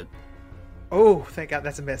 to hit. Oh, thank God,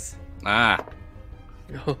 that's a miss. Ah.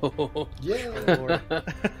 Yeah.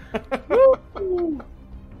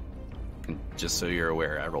 Just so you're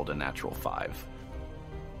aware, I rolled a natural 5.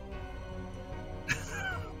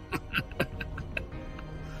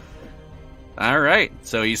 All right,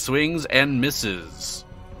 so he swings and misses.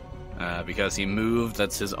 Because he moved,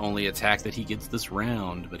 that's his only attack that he gets this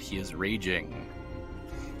round, but he is raging.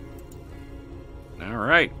 All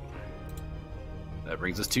right. That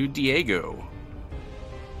brings us to Diego.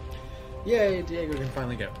 Yay, Diego can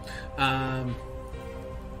finally go. All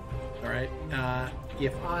right.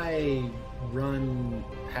 If I run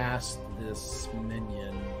past this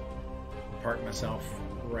minion, park myself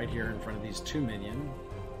right here in front of these 2 minions,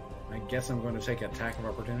 I guess I'm going to take an attack of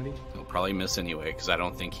opportunity. He'll probably miss anyway, because I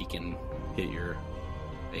don't think he can hit your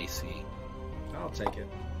AC. I'll take it.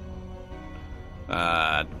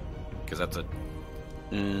 Because that's a.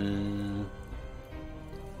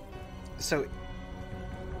 So,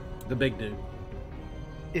 The big dude.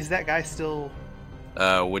 is that guy still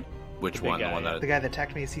Which The big one? The guy, one yeah. that the guy that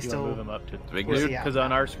attacked me? Is he You still? wanna move him up to the big Where's dude? he at? because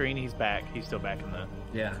on our screen he's back. He's still back in the.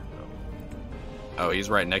 Yeah. Oh, he's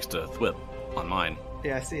right next to Thwip on mine.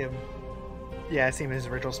 Yeah, I see him. Yeah, I see him in his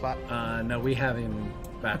original spot. No, we have him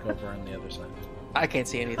back over on the other side. I can't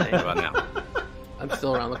see anything. What about now? I'm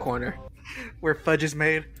still around the corner. Where fudge is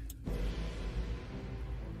made.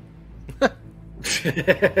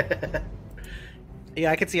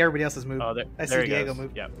 Yeah, I can see everybody else's move. Oh, I see there he Diego goes.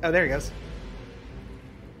 move. Yeah. Oh, there he goes.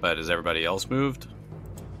 But is everybody else moved?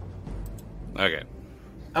 Okay.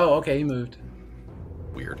 Oh, okay, he moved.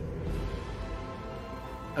 Weird.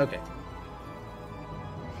 Okay.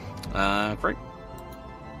 Great.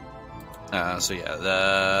 So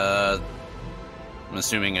yeah, I'm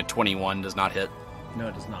assuming a 21 does not hit. No,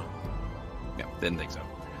 it does not. Yeah, didn't think so.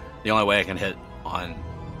 The only way I can hit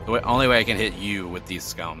only way I can hit you with these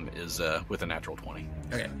scum is with a natural 20.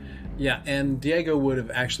 Okay. Yeah, and Diego would have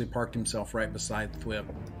actually parked himself right beside Thwip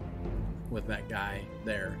with that guy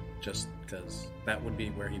there, just because that would be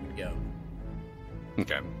where he would go.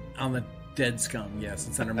 Okay. On the dead scum, yes.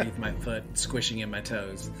 It's underneath my foot, squishing in my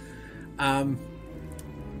toes.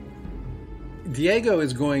 Diego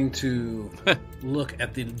is going to look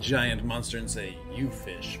at the giant monster and say, "You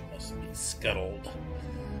fish must be scuttled."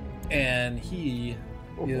 And he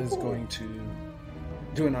is going to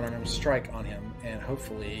do an unarmed strike on him and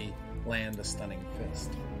hopefully land a stunning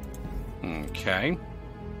fist. Okay.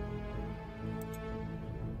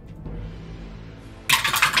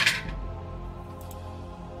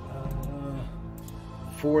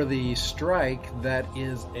 For the strike, that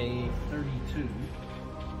is a 32.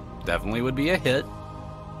 Definitely would be a hit.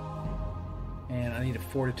 And I need a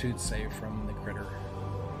fortitude save from the critter.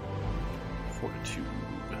 Fortitude.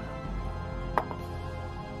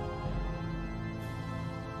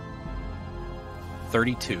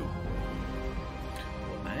 $32.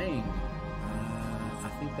 Dang. I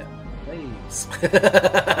think that plays.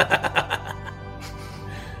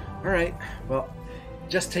 All right. Well,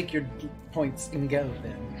 just take your points and go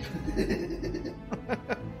then.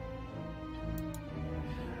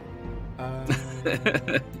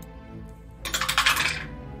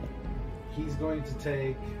 He's going to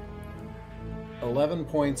take 11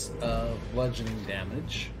 points of bludgeoning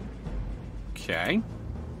damage. Okay.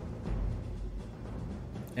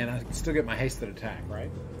 And I can still get my hasted attack, right?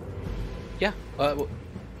 Yeah. I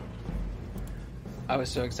was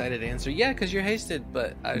so excited to answer. Yeah, because you're hasted,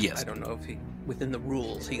 but Yes. I don't know if within the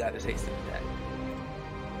rules, he got his hasted attack.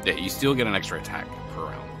 Yeah, you still get an extra attack per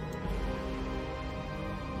round.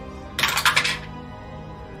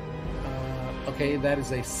 Okay, that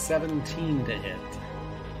is a 17 to hit.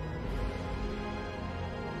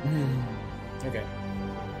 Okay.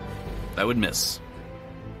 That would miss.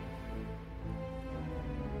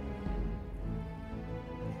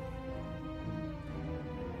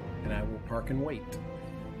 And I will park and wait.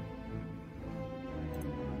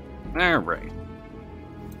 All right.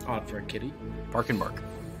 Odd for a kitty. Bark and bark.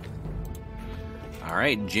 All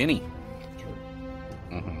right, Genny.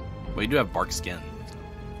 Mm-hmm. Well, you do have bark skin.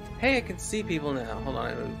 Hey, I can see people now. Hold on,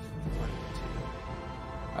 I moved. 1,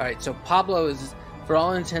 2. Alright, so Pablo is, for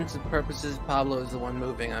all intents and purposes, Pablo is the one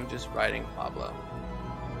moving. I'm just riding Pablo.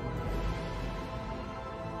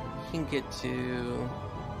 He can get to...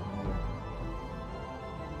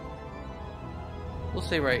 We'll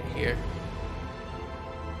say right here.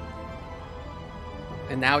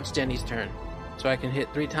 And now it's Jenny's turn. So I can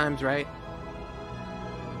hit 3 times, right?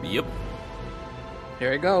 Yep.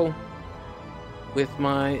 Here I go. With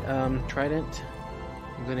my trident,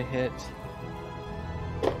 I'm going to hit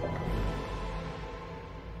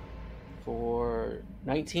for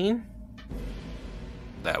 19.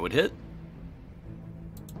 That would hit.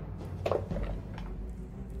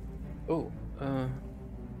 Oh,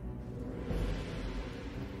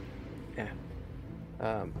 yeah.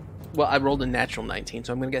 Well, I rolled a natural 19,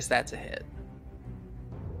 so I'm going to guess that's a hit.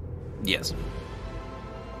 Yes.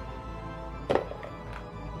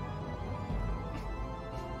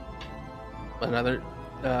 Another,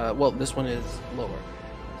 well, this one is lower.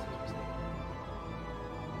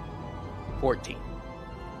 14.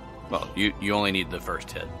 Well, you only need the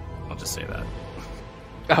first hit. I'll just say that.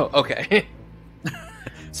 Oh, okay.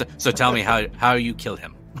 So tell me how you killed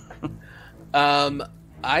him.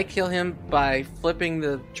 I kill him by flipping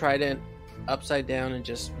the trident upside down and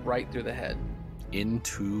just right through the head.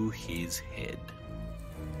 Into his head.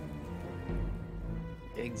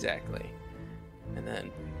 Exactly. And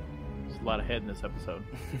then There's a lot of head in this episode.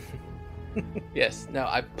 Yes. No,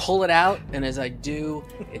 I pull it out, and as I do,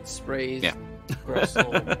 it sprays gross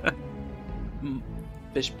little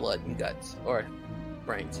fish blood and guts, or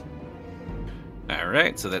brains. All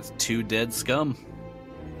right, so that's 2 dead scum.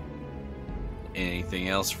 Anything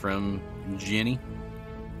else from Genny?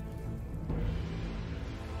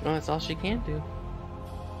 Well, that's all she can do.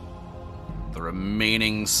 The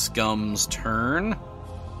remaining scum's turn.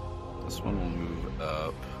 This one will move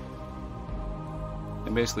up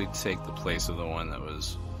and basically take the place of the one that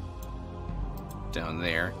was down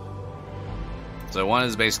there. So one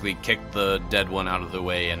is basically kicked the dead one out of the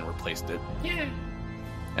way and replaced it. Yeah.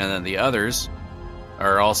 And then the others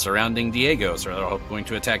are all surrounding Diego, so they're all going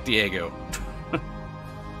to attack Diego.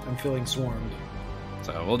 I'm feeling swarmed.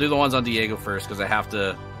 So we'll do the ones on Diego first, because I have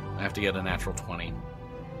to get a natural 20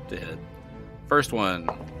 to hit. First one.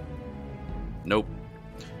 Nope.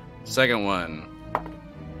 Second one.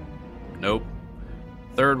 Nope.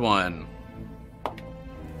 Third one.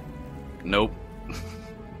 Nope.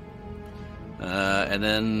 And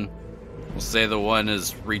then we'll say the one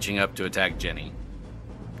is reaching up to attack Genny.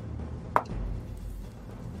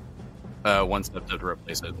 One step to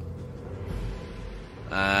replace it.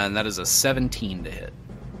 And that is a 17 to hit.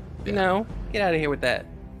 Yeah. No, get out of here with that.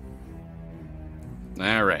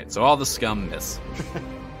 Alright, so all the scum miss.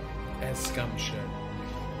 As scum should.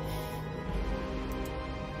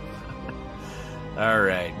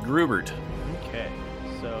 Alright, Grubert. Okay,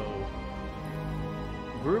 so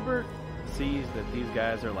Grubert sees that these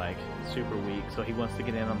guys are like super weak, so he wants to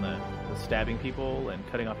get in on the stabbing people and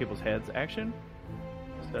cutting off people's heads action.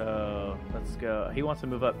 So let's go. He wants to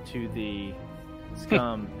move up to the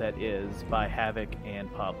scum that is by Havoc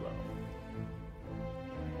and Pablo.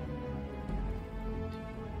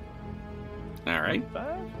 All right.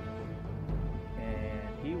 25. And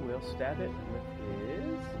he will stab it with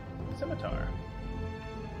his scimitar.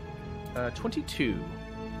 22.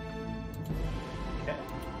 Okay.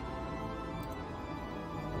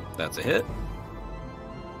 That's a hit.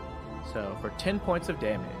 So for 10 points of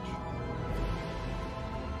damage.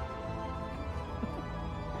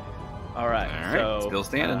 All right. So still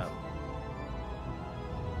standing.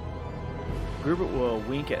 Grubert will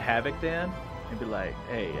wink at Havoc then and be like,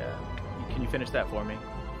 "Hey, can you finish that for me?"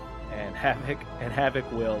 And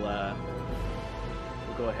Havoc will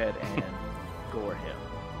go ahead and gore him.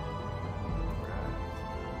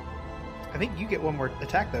 I think you get one more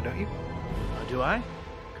attack though, don't you? Do I?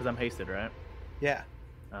 Because I'm hasted, right? Yeah.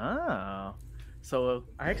 Oh. So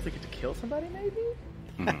I actually get to kill somebody, maybe?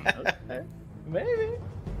 Okay. Maybe.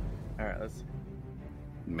 All right, let's see.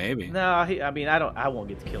 Maybe. No, I won't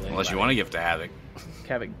get to kill anybody. Unless you want to give to Havoc.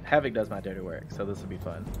 Havoc does my dirty work, so this will be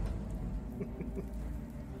fun.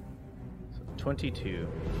 So 22.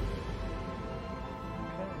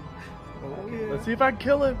 Okay. Oh, yeah. Let's see if I can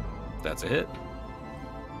kill him. That's a hit.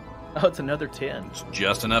 Oh, it's another 10. It's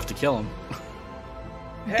just enough to kill him.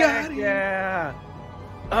 Got him. Yeah.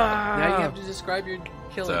 Now you have to describe your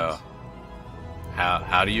killings. So,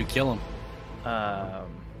 how do you kill him?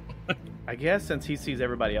 I guess since he sees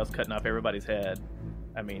everybody else cutting off everybody's head,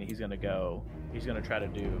 he's gonna try to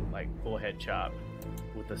do like full head chop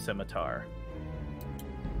with the scimitar.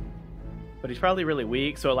 But he's probably really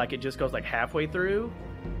weak, so like it just goes like halfway through,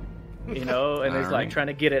 and he's like trying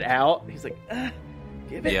to get it out. He's like,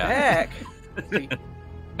 give it back.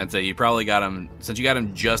 And so you probably got him, since you got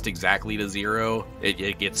him just exactly to 0,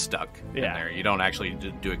 it gets stuck in there. You don't actually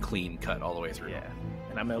do a clean cut all the way through. Yeah,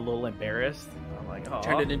 and I'm a little embarrassed. I'm like, oh,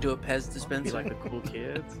 turn it into a Pez dispenser. Be like the cool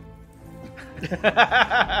kids.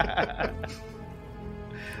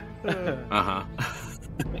 Uh-huh.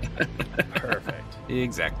 Perfect.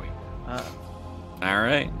 Exactly. All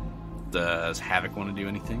right. Does Havoc want to do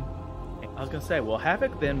anything? I was going to say, well,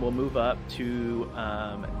 Havoc then will move up to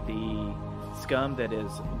the scum that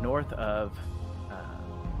is north of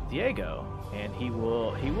Diego, and he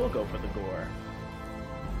will go for the gore.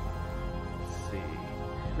 Let's see.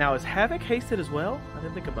 Now, is Havoc hasted as well? I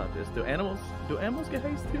didn't think about this. Do animals get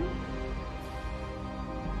haste too?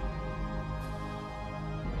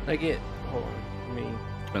 Hold on. I mean,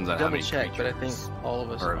 Depends on how double many check, but I think creatures all of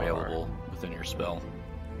us are available within your spell.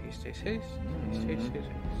 Haste. Haste.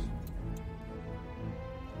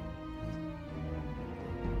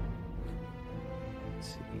 Let's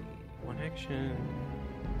see. One action.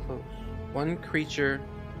 Close. One creature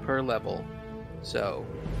per level. So,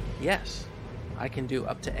 yes, I can do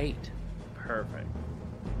up to 8. Perfect.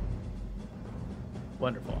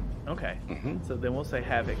 Wonderful. Okay. Mm-hmm. So then we'll say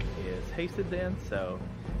Havoc is hasted then. So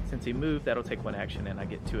since he moved, that'll take 1 action, and I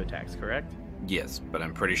get 2 attacks, correct? Yes, but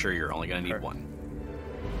I'm pretty sure you're only going to need 1.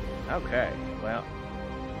 Okay. Well.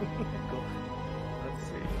 Cool. Let's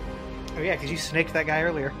see. Oh yeah, because you snaked that guy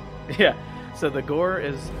earlier. Yeah. So the gore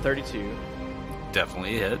is 32.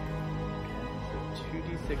 Definitely a hit. So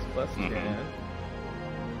 2d6 plus 10.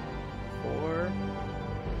 4,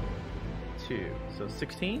 2. So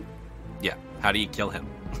 16? Yeah. How do you kill him?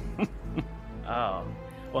 Oh.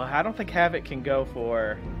 Well, I don't think Havoc can go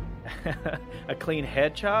for a clean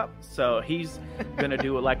head chop, so he's gonna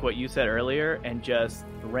do it like what you said earlier and just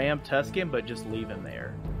ram tusk him, but just leave him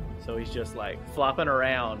there. So he's just like flopping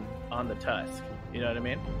around on the tusk. You know what I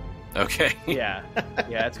mean? Okay. Yeah.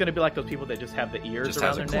 Yeah, it's gonna be like those people that just have the ears Just around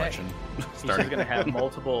has a their neck. collection. He's just gonna have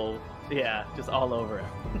multiple, yeah, just all over him.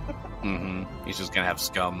 Mm-hmm. He's just gonna have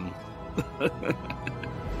scum.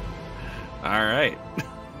 All right.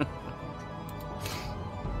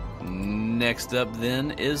 Next up,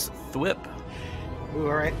 then, is Thwip. Ooh,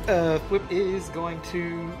 all right. Thwip is going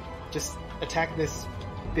to just attack this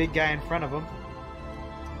big guy in front of him.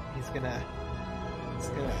 He's gonna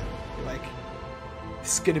be like,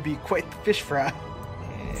 it's gonna be quite the fish fry.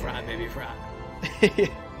 Fry, baby, fry.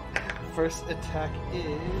 First attack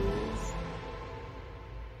is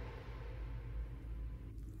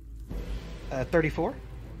 34.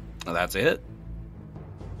 Oh, that's it.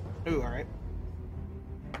 Ooh, all right.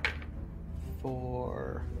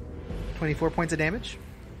 For 24 points of damage.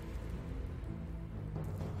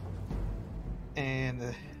 And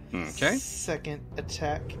the Okay. second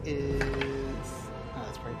attack is... Oh,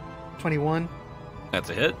 that's probably 21. That's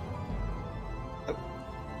a hit. Oh.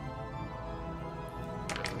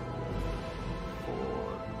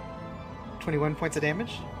 For 21 points of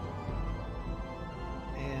damage.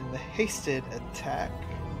 And the hasted attack...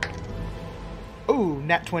 Oh,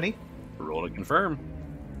 nat 20. Roll to confirm.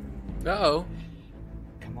 Uh-oh.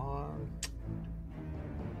 Come on.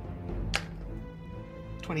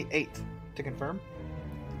 28 to confirm.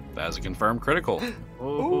 That is a confirmed critical.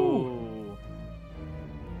 Ooh.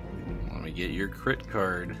 Let me get your crit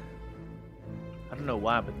card. I don't know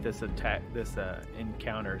why, but this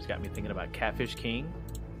encounter has got me thinking about Catfish King.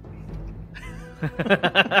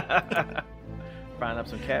 Frying up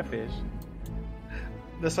some catfish.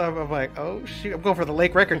 This time I'm like, oh shoot, I'm going for the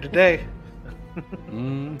lake record today.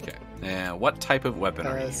 Okay. And what type of weapon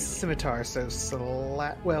are you using? Scimitar, so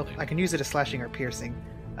well, I can use it as slashing or piercing.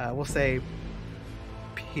 We'll say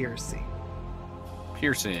piercing.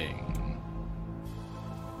 Piercing.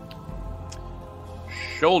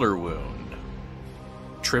 Shoulder wound.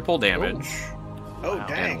 Triple damage. Oh, Wow.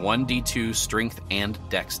 dang. And 1d2 strength and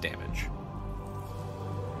dex damage.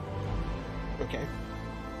 Okay.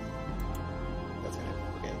 That's gonna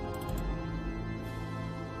okay.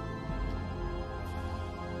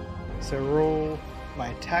 So roll my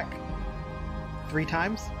attack 3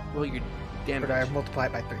 times, Roll your or damage. do I multiply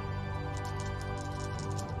it by 3?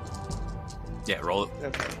 Yeah, roll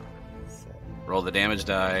Okay. So, roll the damage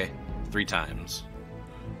die 3 times.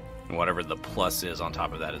 And whatever the plus is on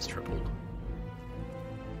top of that is tripled.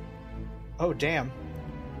 oh damn,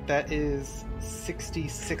 that is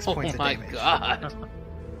 66 Oh points of my damage. god.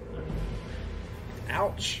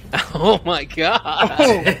 Ouch. Oh my god.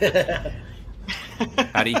 Oh,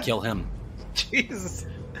 How do you kill him? Jesus.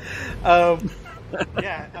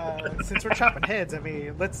 Yeah. Since we're chopping heads, I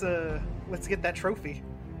mean, let's get that trophy.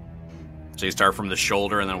 So you start from the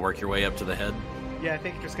shoulder and then work your way up to the head? Yeah, I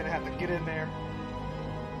think you're just gonna have to get in there.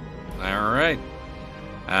 All right.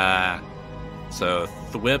 So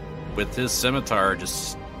Thwip with his scimitar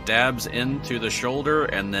just stabs into the shoulder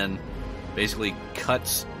and then basically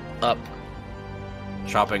cuts up,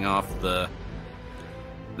 chopping off the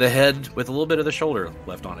head with a little bit of the shoulder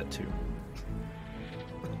left on it too.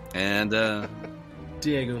 And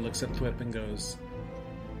Diego looks at Thwip and goes,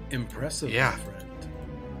 "Impressive, Yeah. my friend."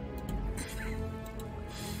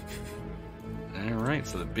 all right,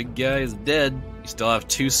 so the big guy is dead. You still have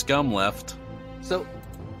 2 scum left. So,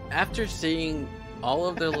 after seeing all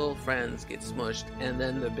of their little friends get smushed and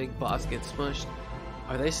then the big boss get smushed,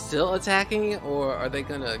 are they still attacking or are they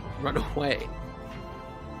gonna run away?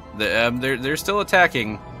 They're still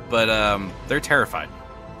attacking, but they're terrified.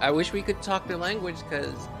 I wish we could talk their language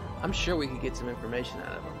because I'm sure we could get some information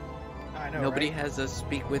out of them. I know. Nobody right? has a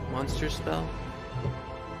speak with monster spell?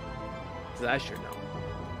 Because I sure know.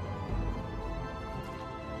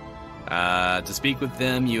 To speak with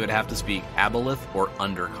them, you would have to speak Aboleth or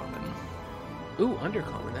Undercommon. Ooh,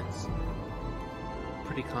 undercommon, that's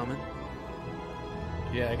pretty common.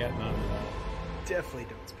 Yeah, I got none of that. Definitely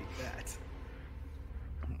don't speak that.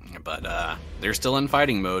 But they're still in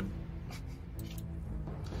fighting mode.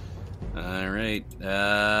 All right.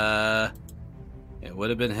 It would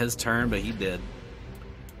have been his turn, but he did.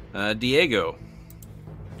 Diego.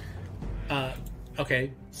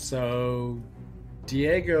 Okay, so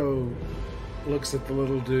Diego looks at the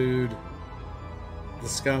little dude, the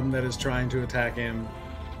scum that is trying to attack him,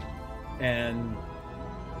 and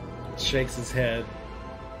shakes his head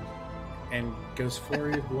and goes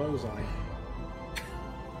flurry of blows on him.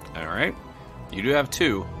 All right. You do have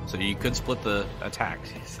 2, so you could split the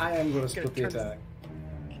attacks. I am going to split the attack.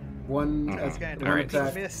 One, This guy All right.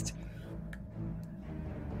 he missed.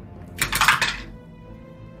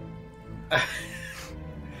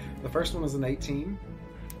 The first one was an 18.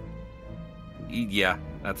 Yeah,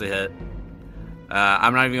 that's a hit.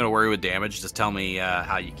 I'm not even going to worry with damage. Just tell me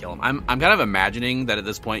how you kill him. I'm kind of imagining that at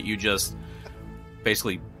this point you just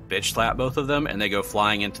basically bitch slap both of them, and they go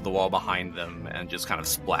flying into the wall behind them and just kind of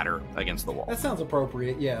splatter against the wall. That sounds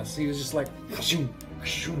appropriate, yes. He was just like...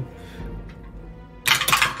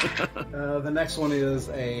 the next one is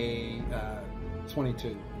a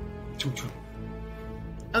 22.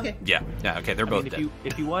 Okay. Yeah. Okay. They're both dead.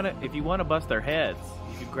 If you want to bust their heads,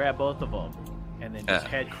 you could grab both of them and then just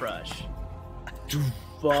head crush.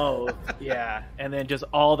 Both. Yeah, and then just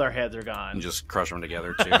all their heads are gone. And just crush them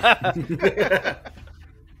together too.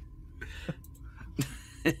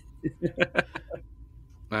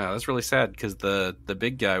 Wow, that's really sad because the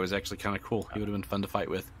big guy was actually kind of cool. He would have been fun to fight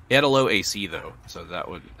with. He had a low AC though, so that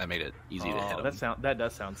made it easy to hit him. That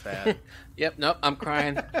does sound sad. Yep. Nope. I'm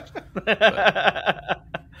crying.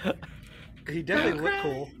 He definitely looked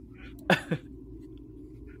cool.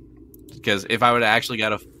 Because if I would have actually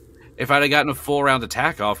if I'd have gotten a full round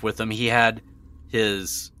attack off with him, he could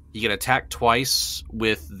attack twice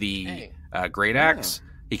with the great axe.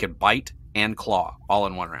 He could bite and claw all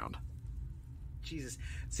in one round. Jesus.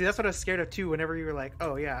 See, that's what I was scared of too. Whenever you were like,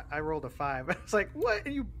 "Oh yeah, I rolled a 5," I was like, "What?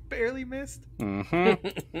 And you barely missed?"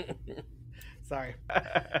 Mm-hmm. Sorry.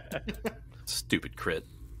 Stupid crit.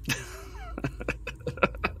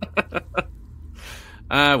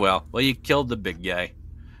 Well, you killed the big guy.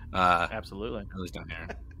 Absolutely. At least down here.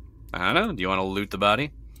 I don't know. Do you want to loot the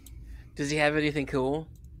body? Does he have anything cool?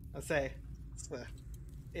 I'll say.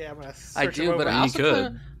 Yeah, I'm gonna. I Search do, him but over. I You could.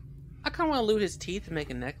 also I kind of want to loot his teeth and make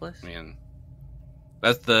a necklace. Man,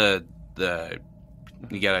 that's the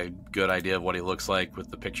you got a good idea of what he looks like with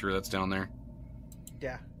the picture that's down there.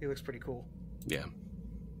 Yeah, he looks pretty cool. Yeah.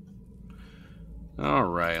 All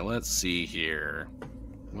right, let's see here.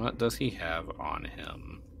 What does he have on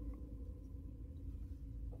him?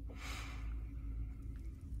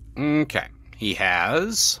 Okay. He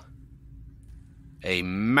has a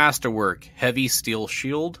masterwork heavy steel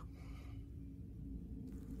shield.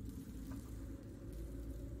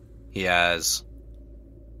 He has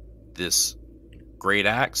this great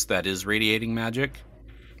axe that is radiating magic.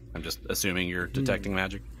 I'm just assuming you're detecting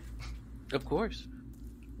magic. Of course.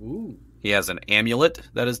 Ooh. He has an amulet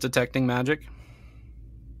that is detecting magic.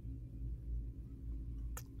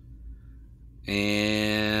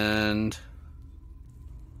 And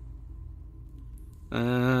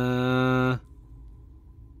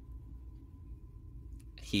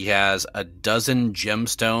he has a dozen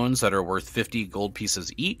gemstones that are worth 50 gold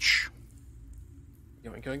pieces each.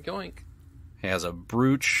 Yoink, yoink, yoink. He has a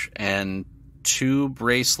brooch and 2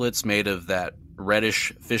 bracelets made of that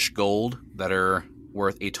reddish fish gold that are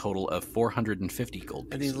worth a total of 450 gold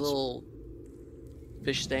pieces. And these little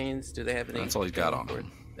fish stains, do they have any? That's all he's got on or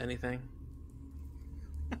him. anything?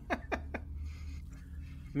 I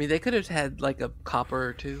mean, they could have had like a copper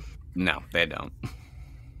or 2. No, they don't.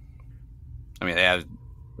 I mean, they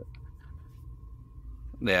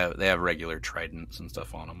have regular tridents and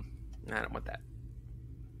stuff on them. I don't want that.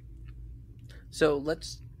 So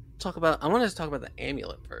let's talk about. I want us to talk about the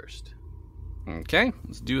amulet first. Okay,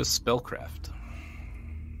 let's do a spellcraft.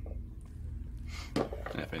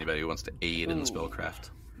 If anybody wants to aid in the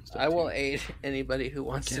spellcraft, I will aid anybody who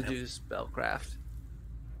wants to do spellcraft.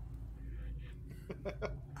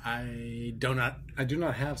 I do not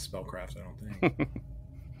have spellcraft, I don't think.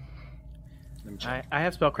 Let me check. I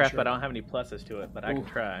have spellcraft, Sure. but I don't have any pluses to it. But I can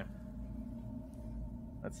try.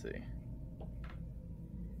 Let's see.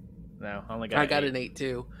 No, I only got. I got an 8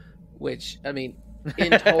 too, which I mean,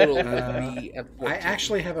 in total would be a 14. I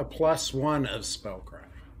actually have a +1 of spellcraft.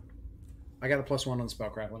 I got a +1 on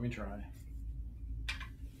spellcraft. Let me try.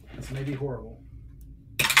 This may be horrible.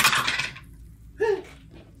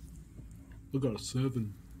 I got a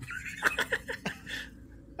 7.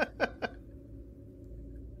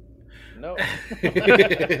 No.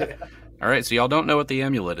 all right. So y'all don't know what the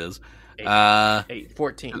amulet is. 8.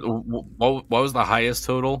 14. What was the highest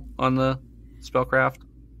total on the spellcraft?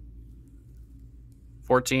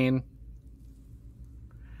 14.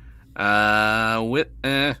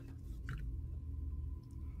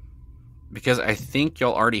 Because I think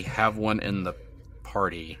y'all already have one in the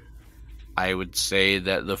party. I would say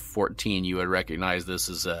that the 14, you would recognize this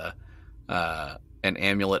as an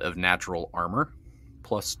amulet of natural armor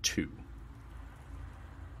 +2.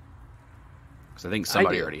 Because I think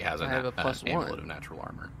somebody already has I have a plus an amulet one. of natural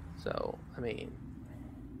armor. So, I mean,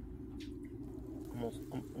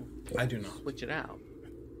 I do not. switch it out.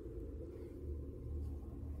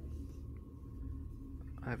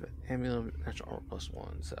 I have an amulet of natural armor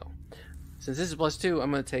 +1. So, since this is +2, I'm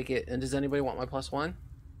going to take it. And does anybody want my +1?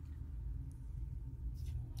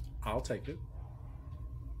 I'll take it.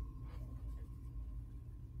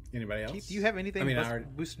 Anybody else? Keith, do you have anything I mean, I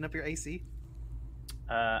boosting up your AC?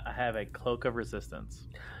 I have a cloak of resistance.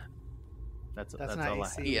 That's not all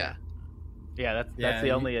AC. I have. Yeah. Yeah, that's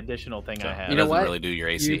the only additional thing I have. You know doesn't what? really do your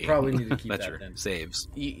AC. You probably need to keep That's that your then. saves.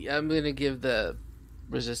 I'm going to give the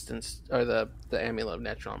resistance or the amulet of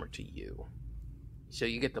natural armor to you. So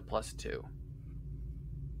you get the +2.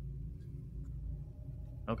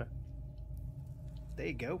 Okay, There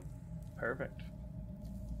you go. perfect.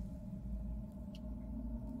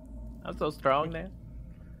 I'm so strong now.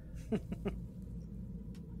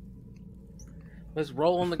 Let's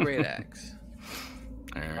roll on the great axe.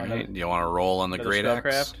 All right. Do you want to roll on the Another great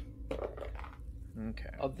axe? spellcraft? Okay.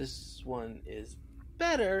 Oh, this one is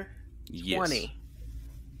better. Yes. 20.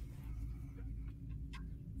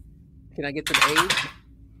 Can I get some aid?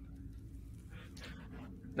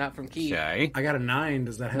 Not from Keith. Okay. I got a 9.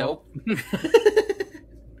 Does that help? Nope.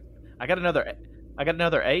 I got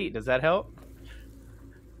another 8. Does that help?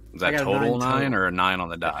 Is I that got a total 9 9 total. or a 9 on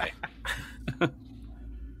the die?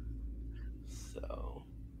 So,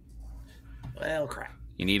 Well, crap.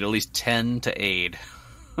 You need at least 10 to aid.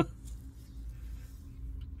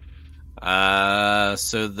 I'll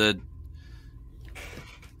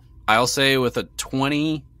say with a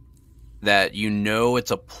 20 that you know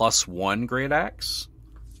it's a +1 great axe.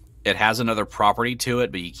 It has another property to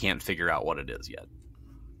it, but you can't figure out what it is yet.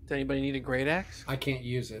 does anybody need a great axe? I can't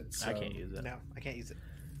use it. So. I can't use it. No, I can't use it.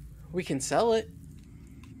 We can sell it.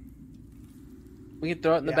 We can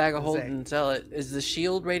throw it in the Yeah, bag of I'll holding say. and sell it. Is the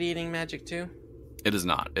shield radiating magic too? It is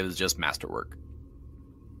not. It is just masterwork.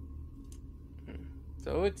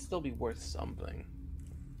 So it would still be worth something.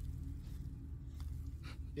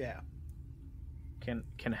 Yeah. Can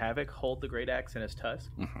Havoc hold the great axe in his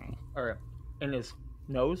tusk Mhm. or in his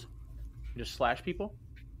nose? Just slash people?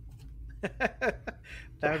 That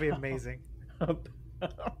would be amazing.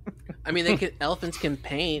 I mean, elephants can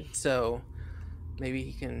paint, so maybe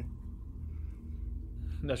he can.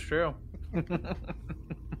 That's true. Bam,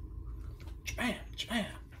 bam.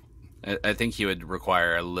 I think he would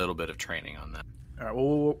require a little bit of training on that. All right,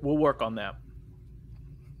 we'll work on that.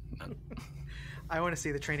 I want to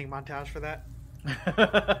see the training montage for that.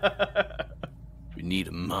 We need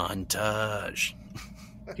a montage.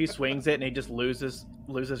 He swings it and he just loses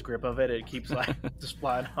grip of it. It keeps like just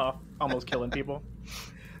flying off, almost killing people.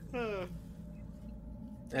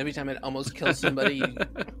 Every time it almost kills somebody,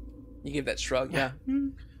 you give that shrug. Yeah.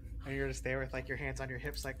 And you're just there with like your hands on your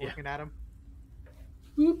hips, like looking at him.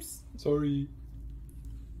 Oops. Sorry.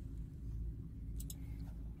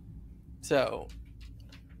 So,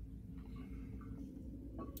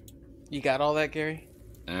 you got all that, Gary?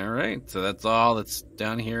 All right, so that's all that's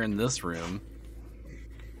down here in this room.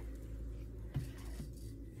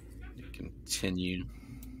 Continue.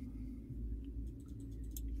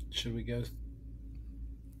 Should we go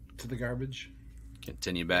to the garbage?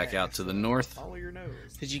 Continue back Yeah, out to the excellent. north. Follow your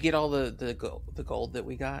nose. Did you get all the gold that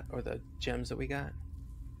we got, or the gems that we got?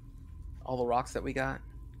 All the rocks that we got?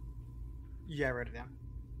 Yeah, I wrote it down.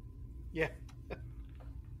 Yeah.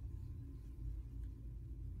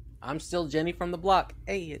 I'm still Genny from the block.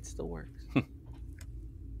 Hey, it still works.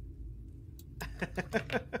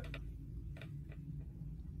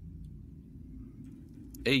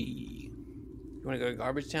 Hey. You want to go to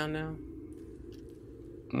Garbage Town now?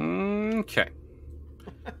 Okay.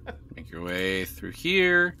 Make your way through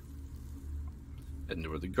here. Heading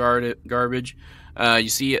toward the garbage. You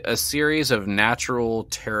see a series of natural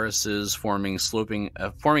terraces forming a sloping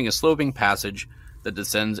passage that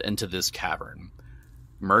descends into this cavern.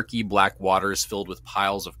 Murky black waters filled with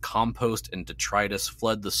piles of compost and detritus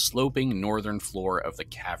flood the sloping northern floor of the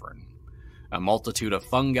cavern. A multitude of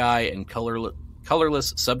fungi and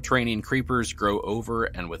colorless subterranean creepers grow over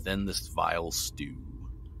and within this vile stew.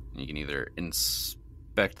 You can either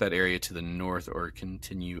inspect that area to the north or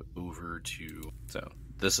continue over to... So,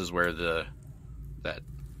 this is where that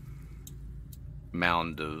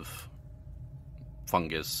mound of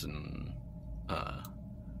fungus and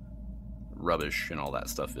rubbish and all that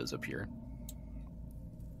stuff is up here.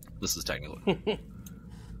 This is technically.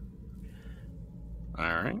 All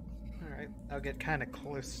right. All right. I'll get kind of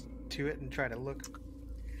close to it and try to look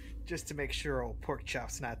just to make sure old pork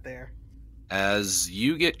chop's not there. As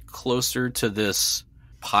you get closer to this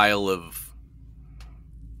pile of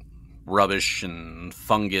rubbish and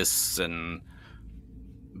fungus and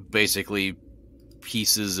basically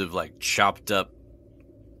pieces of like chopped up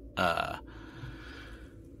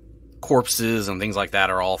corpses and things like that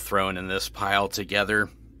are all thrown in this pile together.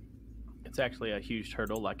 It's actually a huge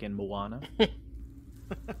turtle like in Moana.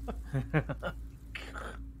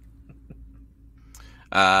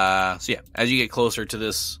 So yeah, as you get closer to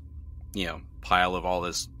this, pile of all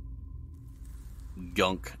this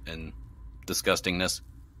gunk and disgustingness,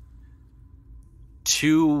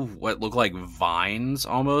 two what look like vines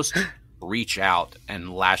almost reach out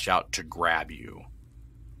and lash out to grab you.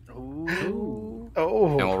 Ooh.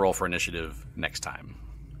 Oh, And we'll roll for initiative next time.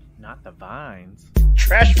 Not the vines.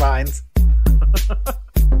 trash vines.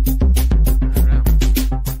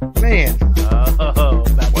 Oh,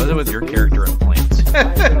 What is it with your character and plants?